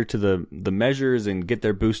adhere to the measures and get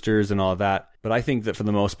their boosters and all of that. But I think that for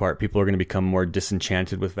the most part, people are going to become more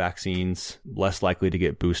disenchanted with vaccines, less likely to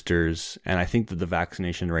get boosters, and I think that the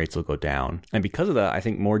vaccination rates will go down. And because of that, I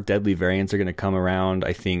think more deadly variants are going to come around.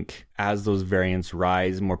 I think as those variants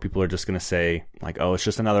rise, more people are just going to say, like, oh, it's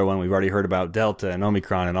just another one. We've already heard about Delta and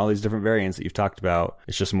Omicron and all these different variants that you've talked about.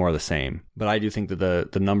 It's just more of the same. But I do think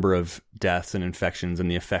that the number of deaths and infections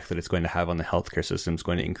and the effect that it's going to have on the healthcare system is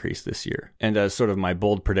going to increase this year. And as sort of my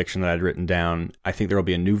bold prediction that I'd written down, I think there will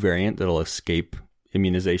be a new variant that'll escape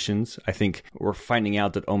immunizations. I think we're finding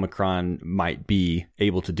out that Omicron might be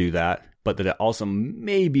able to do that, but that it also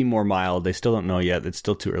may be more mild. They still don't know yet. It's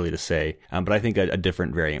still too early to say. But I think a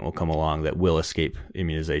different variant will come along that will escape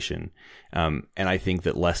immunization. And I think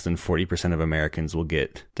that less than 40% of Americans will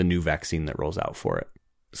get the new vaccine that rolls out for it.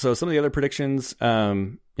 So some of the other predictions,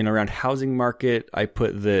 around housing market, I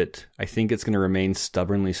put that I think it's going to remain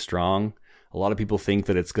stubbornly strong. A lot of people think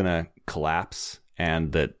that it's going to collapse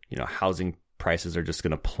and that, housing prices are just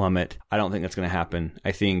going to plummet. I don't think that's going to happen.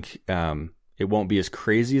 I think it won't be as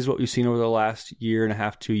crazy as what we've seen over the last year and a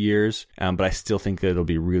half, 2 years, but I still think that it'll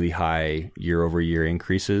be really high year-over-year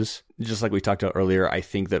increases. Just like we talked about earlier, I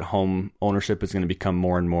think that home ownership is going to become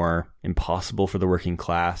more and more impossible for the working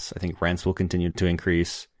class. I think rents will continue to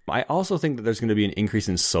increase. I also think that there's going to be an increase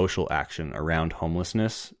in social action around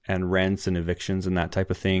homelessness and rents and evictions and that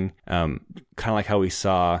type of thing. Kind of like how we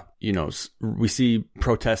saw, we see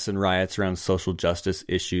protests and riots around social justice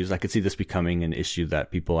issues. I could see this becoming an issue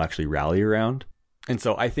that people actually rally around. And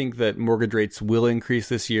so I think that mortgage rates will increase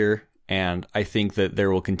this year. And I think that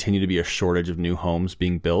there will continue to be a shortage of new homes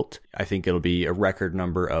being built. I think it'll be a record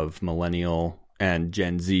number of millennial and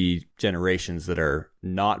Gen Z generations that are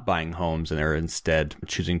not buying homes and are instead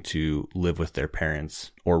choosing to live with their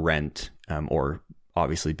parents or rent or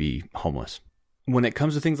obviously be homeless. When it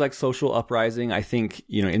comes to things like social uprising, I think,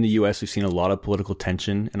 in the US, we've seen a lot of political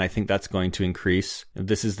tension, and I think that's going to increase.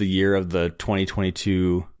 This is the year of the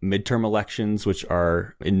 2022 midterm elections, which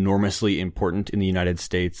are enormously important in the United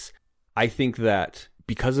States. I think that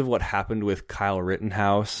because of what happened with Kyle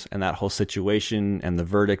Rittenhouse and that whole situation and the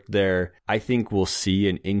verdict there, I think we'll see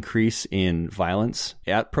an increase in violence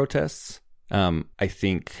at protests. I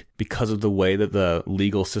think because of the way that the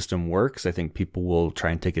legal system works, I think people will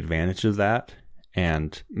try and take advantage of that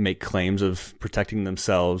and make claims of protecting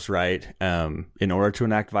themselves, right, in order to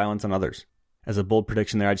enact violence on others. As a bold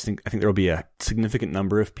prediction there, I think there will be a significant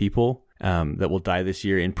number of people that will die this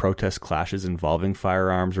year in protest clashes involving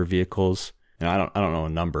firearms or vehicles. And I don't know a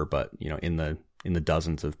number, but in the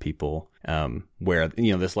dozens of people, where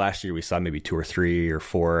this last year we saw maybe 2 or 3 or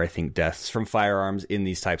 4, I think, deaths from firearms in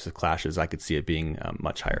these types of clashes. I could see it being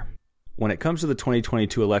much higher. When it comes to the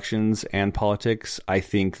 2022 elections and politics, I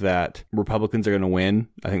think that Republicans are going to win.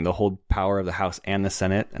 I think they'll hold power of the House and the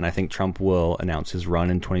Senate, and I think Trump will announce his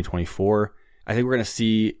run in 2024. I think we're going to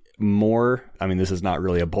see more, this is not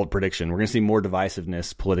really a bold prediction. We're going to see more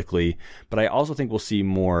divisiveness politically, but I also think we'll see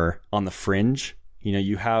more on the fringe.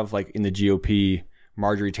 You have like in the GOP,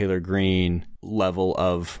 Marjorie Taylor Greene level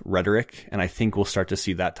of rhetoric, and I think we'll start to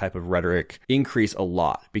see that type of rhetoric increase a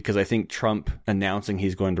lot because I think Trump announcing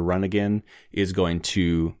he's going to run again is going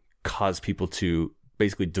to cause people to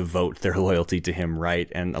basically devote their loyalty to him,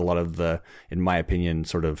 right? And a lot of the, in my opinion,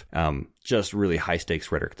 sort of just really high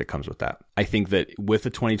stakes rhetoric that comes with that. I think that with the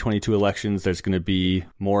 2022 elections, there's going to be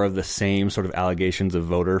more of the same sort of allegations of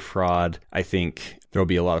voter fraud. I think there will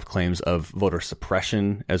be a lot of claims of voter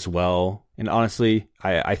suppression as well. And honestly,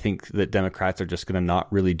 I think that Democrats are just going to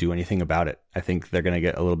not really do anything about it. I think they're going to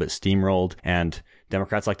get a little bit steamrolled, and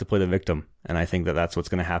Democrats like to play the victim. And I think that that's what's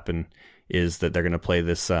going to happen, is that they're going to play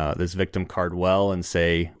this victim card well and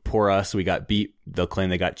say, poor us, we got beat. They'll claim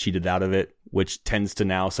they got cheated out of it, which tends to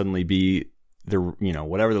now suddenly be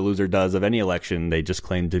whatever the loser does of any election, they just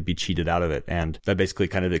claim to be cheated out of it. And that basically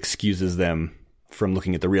kind of excuses them from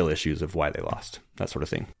looking at the real issues of why they lost, that sort of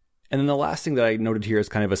thing. And then the last thing that I noted here as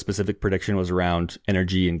kind of a specific prediction was around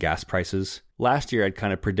energy and gas prices. Last year, I'd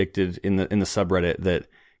kind of predicted in the subreddit that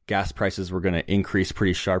gas prices were going to increase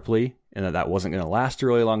pretty sharply and that wasn't going to last a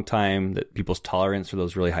really long time, that people's tolerance for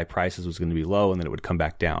those really high prices was going to be low and then it would come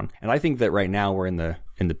back down. And I think that right now we're in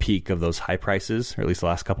the peak of those high prices, or at least the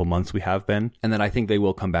last couple months we have been. And then I think they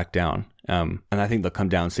will come back down. And I think they'll come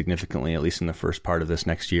down significantly, at least in the first part of this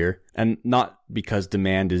next year. And not because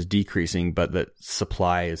demand is decreasing, but that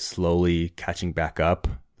supply is slowly catching back up.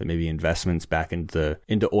 That maybe investments back into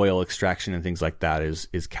oil extraction and things like that is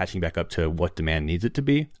catching back up to what demand needs it to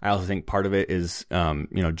be. I also think part of it is,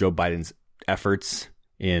 Joe Biden's efforts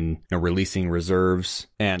in releasing reserves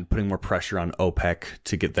and putting more pressure on OPEC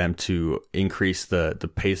to get them to increase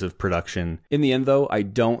the pace of production. In the end, though, I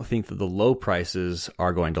don't think that the low prices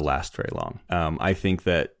are going to last very long. I think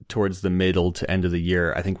that towards the middle to end of the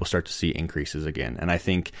year, I think we'll start to see increases again. And I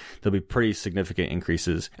think there'll be pretty significant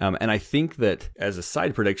increases. And I think that as a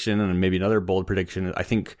side prediction, and maybe another bold prediction, I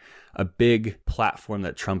think a big platform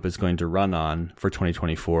that Trump is going to run on for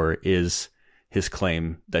 2024 is his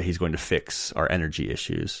claim that he's going to fix our energy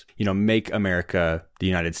issues. Make America, the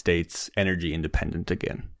United States, energy independent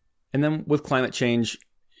again. And then with climate change,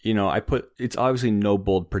 it's obviously no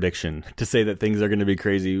bold prediction to say that things are going to be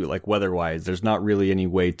crazy, like weather-wise. There's not really any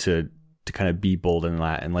way to kind of be bold in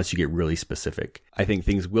that unless you get really specific. I think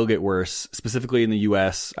things will get worse, specifically in the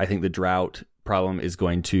US. I think the drought problem is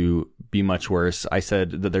going to be much worse. I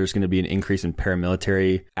said that there's going to be an increase in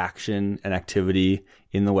paramilitary action and activity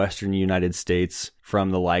in the Western United States from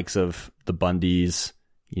the likes of the Bundys,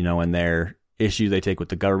 and their issue they take with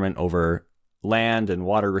the government over land and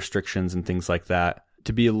water restrictions and things like that.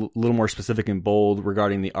 To be a little more specific and bold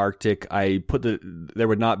regarding the Arctic, I put there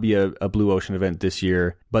would not be a blue ocean event this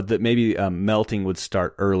year, but that maybe melting would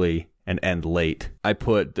start early and end late. I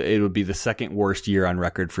put it would be the second worst year on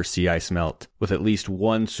record for sea ice melt, with at least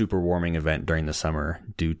one super warming event during the summer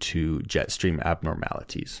due to jet stream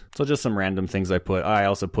abnormalities. So just some random things I put. I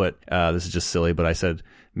also put, this is just silly, but I said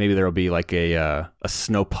maybe there will be like a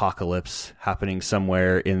snowpocalypse happening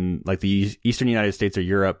somewhere in like the eastern United States or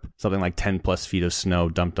Europe, something like 10 plus feet of snow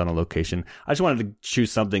dumped on a location. I just wanted to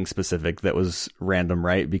choose something specific that was random,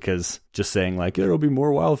 right? Because just saying like there will be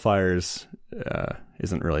more wildfires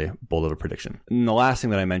isn't really bold of a prediction. And the last thing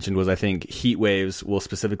that I mentioned was I think heat waves will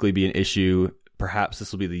specifically be an issue. Perhaps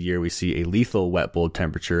this will be the year we see a lethal wet bulb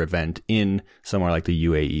temperature event in somewhere like the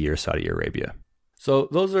UAE or Saudi Arabia. So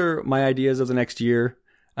those are my ideas of the next year.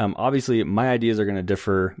 Obviously, my ideas are going to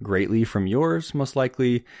differ greatly from yours, most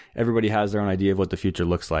likely. Everybody has their own idea of what the future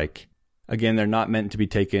looks like. Again, they're not meant to be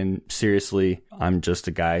taken seriously. I'm just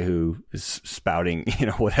a guy who is spouting,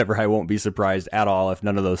 whatever. I won't be surprised at all if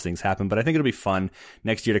none of those things happen. But I think it'll be fun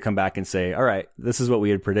next year to come back and say, all right, this is what we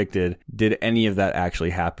had predicted. Did any of that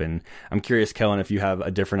actually happen? I'm curious, Kellen, if you have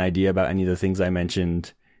a different idea about any of the things I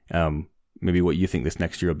mentioned, maybe what you think this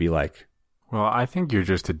next year will be like. Well, I think you're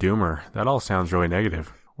just a doomer. That all sounds really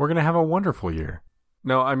negative. We're going to have a wonderful year.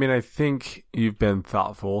 No, I think you've been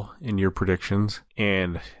thoughtful in your predictions,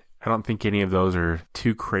 and I don't think any of those are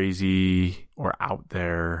too crazy or out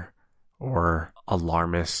there or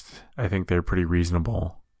alarmist. I think they're pretty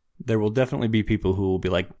reasonable. There will definitely be people who will be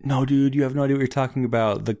like, no, dude, you have no idea what you're talking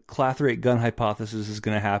about. The clathrate gun hypothesis is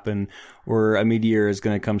going to happen, or a meteor is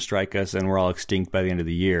going to come strike us and we're all extinct by the end of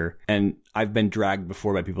the year. And I've been dragged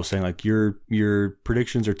before by people saying like, your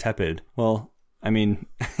predictions are tepid. Well, I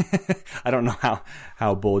don't know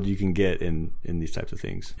how bold you can get in these types of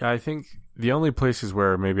things. Yeah, I think the only places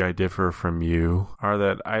where maybe I differ from you are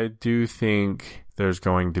that I do think there's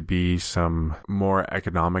going to be some more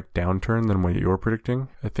economic downturn than what you're predicting.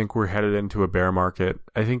 I think we're headed into a bear market.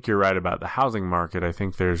 I think you're right about the housing market. I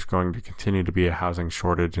think there's going to continue to be a housing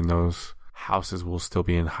shortage, and those houses will still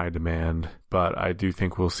be in high demand. But I do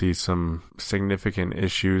think we'll see some significant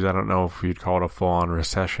issues. I don't know if we'd call it a full-on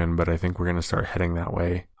recession, but I think we're going to start heading that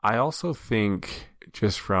way. I also think,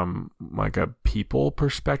 just from like a people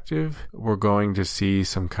perspective, we're going to see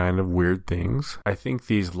some kind of weird things. I think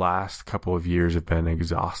these last couple of years have been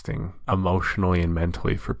exhausting emotionally and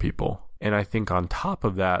mentally for people. And I think on top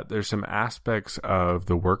of that, there's some aspects of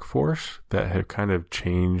the workforce that have kind of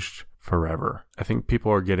changed forever. I think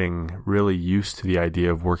people are getting really used to the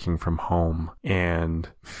idea of working from home and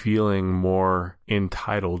feeling more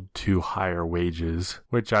entitled to higher wages,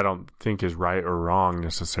 which I don't think is right or wrong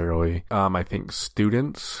necessarily. I think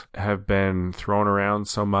students have been thrown around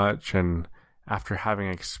so much, and after having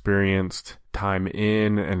experienced time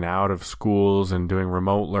in and out of schools and doing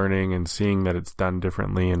remote learning and seeing that it's done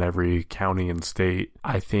differently in every county and state,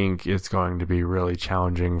 I think it's going to be really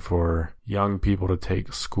challenging for young people to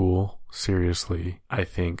take school seriously, I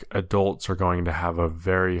think adults are going to have a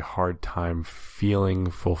very hard time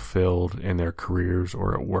feeling fulfilled in their careers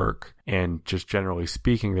or at work. And just generally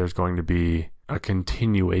speaking, there's going to be a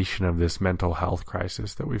continuation of this mental health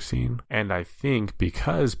crisis that we've seen. And I think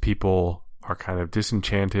because people are kind of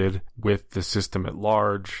disenchanted with the system at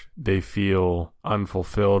large, they feel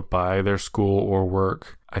unfulfilled by their school or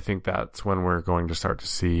work, I think that's when we're going to start to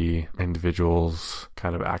see individuals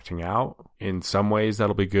kind of acting out. In some ways,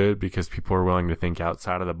 that'll be good because people are willing to think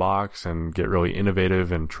outside of the box and get really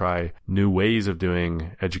innovative and try new ways of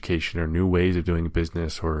doing education or new ways of doing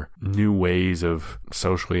business or new ways of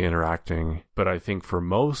socially interacting. But I think for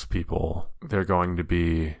most people, they're going to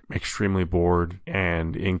be extremely bored.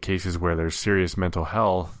 And in cases where there's serious mental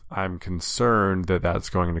health, I'm concerned that that's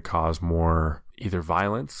going to cause more either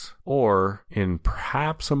violence or in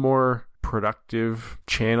perhaps a more productive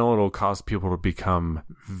channel, it'll cause people to become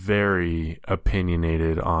very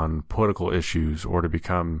opinionated on political issues or to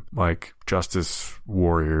become like justice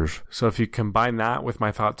warriors. So if you combine that with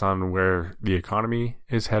my thoughts on where the economy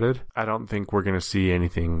is headed, I don't think we're going to see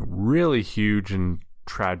anything really huge and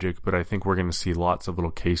tragic, but I think we're going to see lots of little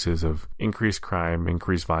cases of increased crime,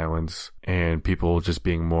 increased violence, and people just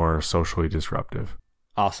being more socially disruptive.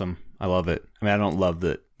 Awesome. I love it. I mean, I don't love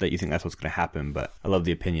that you think that's what's going to happen, but I love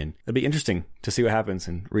the opinion. It'll be interesting to see what happens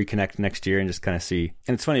and reconnect next year and just kind of see.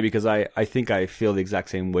 And it's funny because I think I feel the exact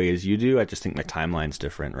same way as you do. I just think my timeline's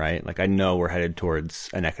different, right? Like I know we're headed towards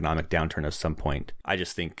an economic downturn at some point. I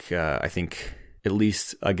just think, I think at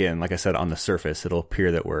least, again, like I said, on the surface, it'll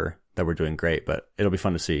appear that we're doing great, but it'll be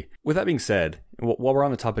fun to see. With that being said, while we're on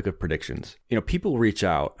the topic of predictions, people reach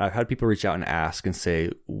out. I've had people reach out and ask and say,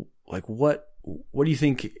 like, what do you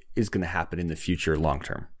think is going to happen in the future long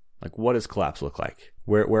term? Like, what does collapse look like?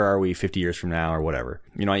 Where are we 50 years from now or whatever?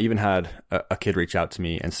 I even had a kid reach out to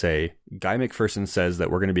me and say, Guy McPherson says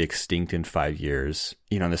that we're going to be extinct in 5 years.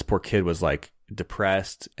 And this poor kid was like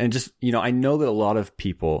depressed. And just, I know that a lot of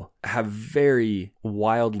people have very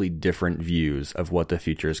wildly different views of what the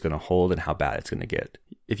future is going to hold and how bad it's going to get.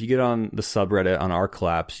 If you get on the subreddit on our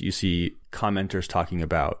collapse, you see commenters talking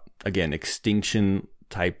about, again, extinction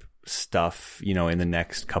type stuff, in the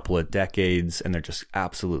next couple of decades, and they're just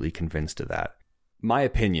absolutely convinced of that. My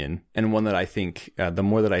opinion, and one that I think, the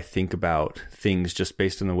more that I think about things just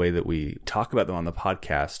based on the way that we talk about them on the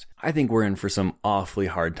podcast, I think we're in for some awfully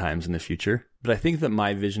hard times in the future. But I think that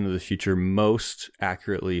my vision of the future most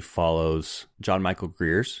accurately follows John Michael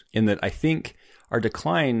Greer's, in that I think our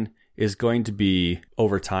decline is going to be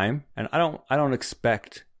over time, and I don't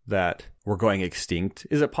expect that we're going extinct.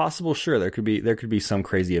 Is it possible? Sure, there could be some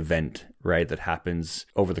crazy event, right, that happens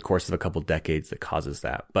over the course of a couple decades that causes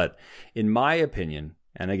that. But in my opinion,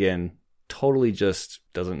 and again, totally just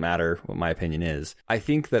doesn't matter what my opinion is, I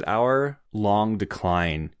think that our long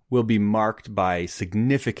decline will be marked by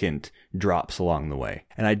significant drops along the way.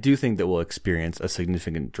 And I do think that we'll experience a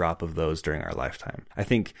significant drop of those during our lifetime. I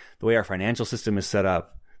think the way our financial system is set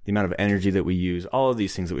up, the amount of energy that we use, all of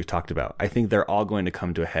these things that we've talked about, I think they're all going to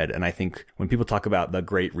come to a head. And I think when people talk about the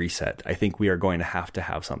Great Reset, I think we are going to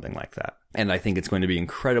have something like that. And I think it's going to be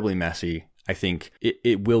incredibly messy. I think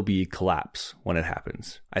it will be collapse when it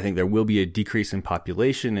happens. I think there will be a decrease in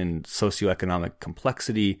population and socioeconomic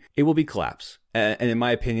complexity. It will be collapse. And in my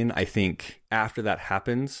opinion, I think after that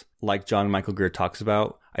happens, like John Michael Greer talks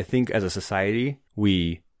about, I think as a society,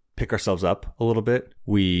 we pick ourselves up a little bit.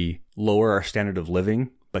 We lower our standard of living,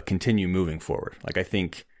 but continue moving forward. Like I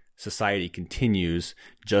think society continues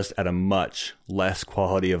just at a much less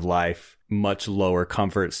quality of life, much lower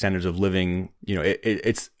comfort standards of living.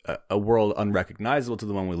 It's a world unrecognizable to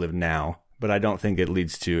the one we live now, but I don't think it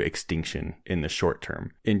leads to extinction in the short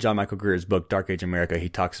term. In John Michael Greer's book, Dark Age America, he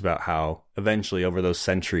talks about how eventually over those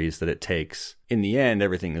centuries that it takes, in the end,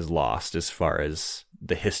 everything is lost as far as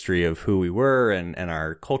the history of who we were and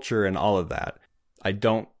our culture and all of that. I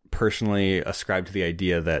don't personally ascribe to the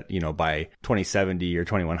idea that, by 2070 or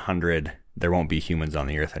 2100, there won't be humans on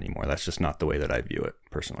the earth anymore. That's just not the way that I view it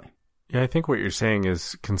personally. Yeah, I think what you're saying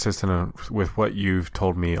is consistent with what you've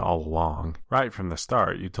told me all along. Right from the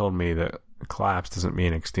start, you told me that collapse doesn't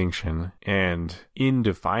mean extinction. And in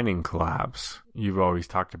defining collapse, you've always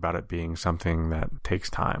talked about it being something that takes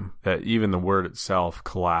time. That even the word itself,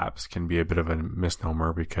 collapse, can be a bit of a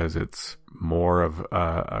misnomer because it's more of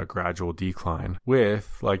a gradual decline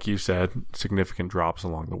with, like you said, significant drops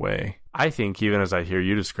along the way. I think even as I hear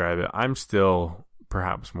you describe it, I'm still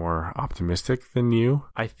perhaps more optimistic than you.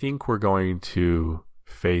 I think we're going to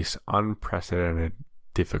face unprecedented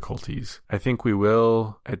difficulties. I think we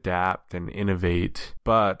will adapt and innovate,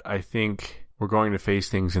 but I think we're going to face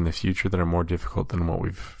things in the future that are more difficult than what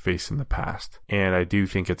we've faced in the past. And I do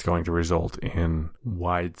think it's going to result in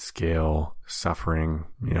wide-scale suffering,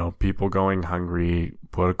 people going hungry,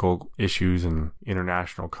 political issues and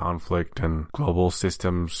international conflict and global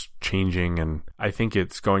systems changing. And I think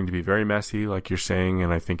it's going to be very messy, like you're saying,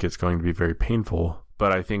 and I think it's going to be very painful.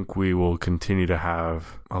 But I think we will continue to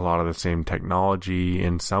have a lot of the same technology,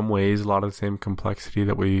 in some ways, a lot of the same complexity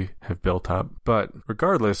that we have built up. But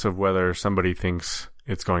regardless of whether somebody thinks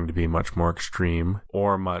it's going to be much more extreme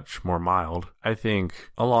or much more mild, I think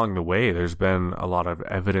along the way, there's been a lot of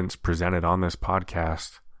evidence presented on this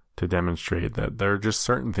podcast to demonstrate that there are just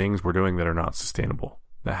certain things we're doing that are not sustainable,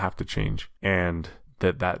 that have to change, and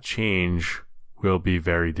that change will be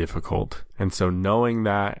very difficult. And so knowing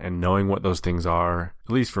that and knowing what those things are,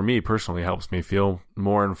 at least for me personally, helps me feel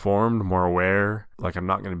more informed, more aware, like I'm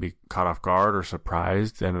not going to be caught off guard or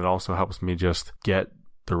surprised. And it also helps me just get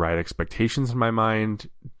the right expectations in my mind,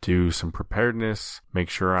 do some preparedness, make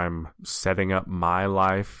sure I'm setting up my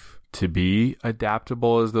life to be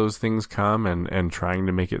adaptable as those things come, and trying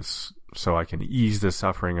to make it so I can ease the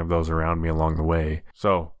suffering of those around me along the way.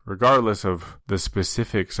 So regardless of the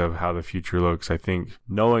specifics of how the future looks, I think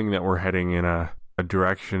knowing that we're heading in a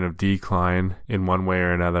direction of decline in one way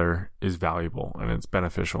or another is valuable and it's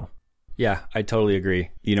beneficial. Yeah, I totally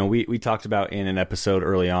agree. We talked about in an episode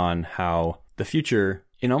early on how the future,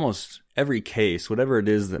 in almost every case, whatever it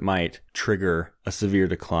is that might trigger a severe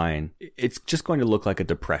decline, it's just going to look like a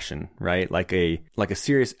depression, right? Like a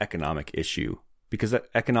serious economic issue. Because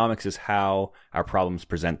economics is how our problems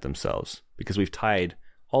present themselves, because we've tied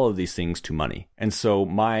all of these things to money. And so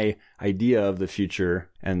my idea of the future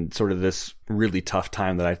and sort of this really tough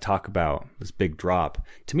time that I talk about, this big drop,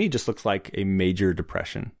 to me just looks like a major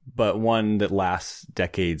depression, but one that lasts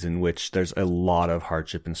decades, in which there's a lot of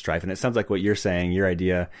hardship and strife. And it sounds like what you're saying, your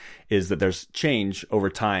idea is that there's change over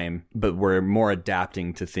time, but we're more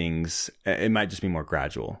adapting to things. It might just be more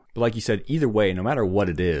gradual. But like you said, either way, no matter what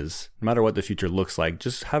it is, no matter what the future looks like,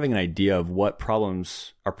 just having an idea of what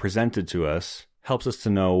problems are presented to us helps us to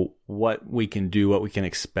know what we can do, what we can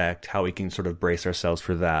expect, how we can sort of brace ourselves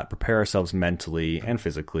for that, prepare ourselves mentally and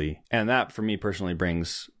physically. And that, for me personally,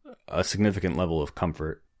 brings a significant level of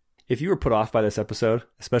comfort. If you were put off by this episode,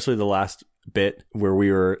 especially the last bit where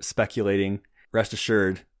we were speculating, rest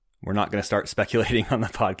assured, we're not going to start speculating on the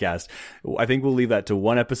podcast. I think we'll leave that to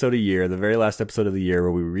one episode a year, the very last episode of the year,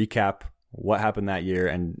 where we recap what happened that year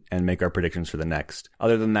and make our predictions for the next.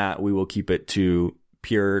 Other than that, we will keep it to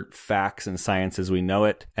pure facts and science as we know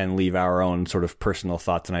it, and leave our own sort of personal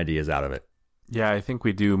thoughts and ideas out of it. Yeah, I think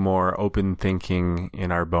we do more open thinking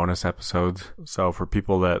in our bonus episodes. So for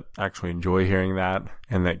people that actually enjoy hearing that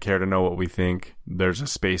and that care to know what we think, there's a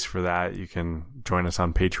space for that. You can join us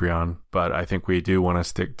on Patreon. But I think we do want to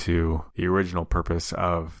stick to the original purpose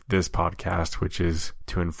of this podcast, which is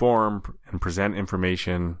to inform and present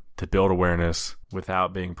information, to build awareness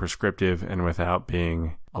without being prescriptive and without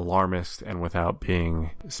being alarmist and without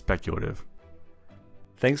being speculative.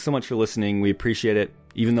 Thanks so much for listening. We appreciate it.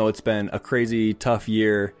 Even though it's been a crazy, tough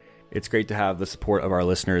year, it's great to have the support of our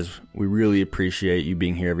listeners. We really appreciate you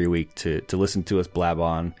being here every week to listen to us blab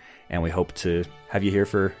on, and we hope to have you here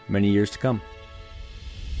for many years to come.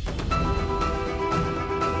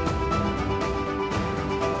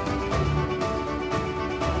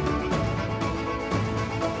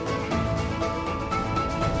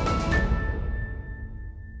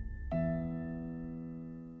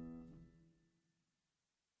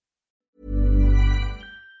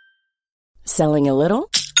 Selling a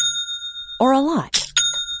little or a lot?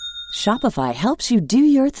 Shopify helps you do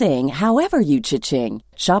your thing however you cha-ching.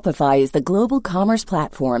 Shopify is the global commerce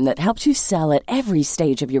platform that helps you sell at every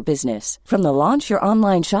stage of your business. From the launch your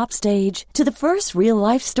online shop stage to the first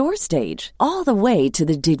real-life store stage, all the way to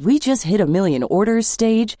the did we just hit a million orders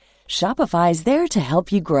stage. Shopify is there to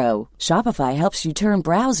help you grow. Shopify helps you turn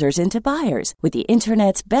browsers into buyers with the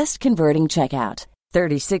internet's best converting checkout.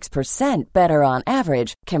 36% better on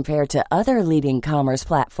average compared to other leading commerce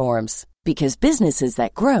platforms. Because businesses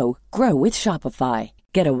that grow, grow with Shopify.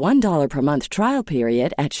 Get a $1 per month trial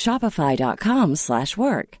period at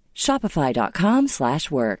shopify.com/work.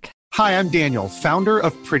 Shopify.com/work. Hi, I'm Daniel, founder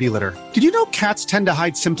of Pretty Litter. Did you know cats tend to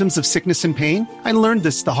hide symptoms of sickness and pain? I learned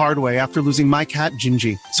this the hard way after losing my cat,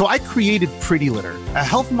 Gingy. So I created Pretty Litter, a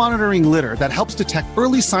health monitoring litter that helps detect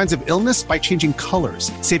early signs of illness by changing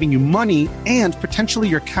colors, saving you money and potentially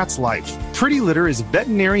your cat's life. Pretty Litter is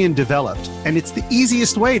veterinarian developed, and it's the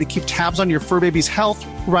easiest way to keep tabs on your fur baby's health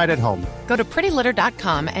right at home. Go to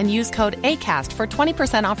prettylitter.com and use code ACAST for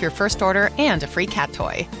 20% off your first order and a free cat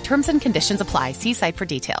toy. Terms and conditions apply. See site for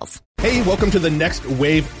details. Hey, welcome to the Next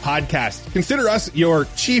Wave podcast. Consider us your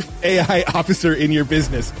chief AI officer in your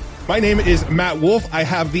business. My name is Matt Wolf. I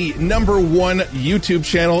have the #1 YouTube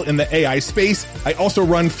channel in the AI space. I also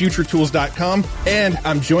run futuretools.com, and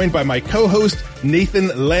I'm joined by my co-host,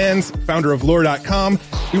 Nathan Lanz, founder of lore.com.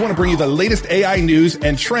 We want to bring you the latest AI news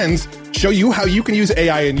and trends, show you how you can use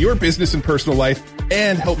AI in your business and personal life,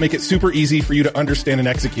 and help make it super easy for you to understand and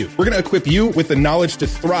execute. We're going to equip you with the knowledge to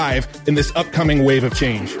thrive in this upcoming wave of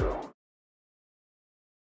change.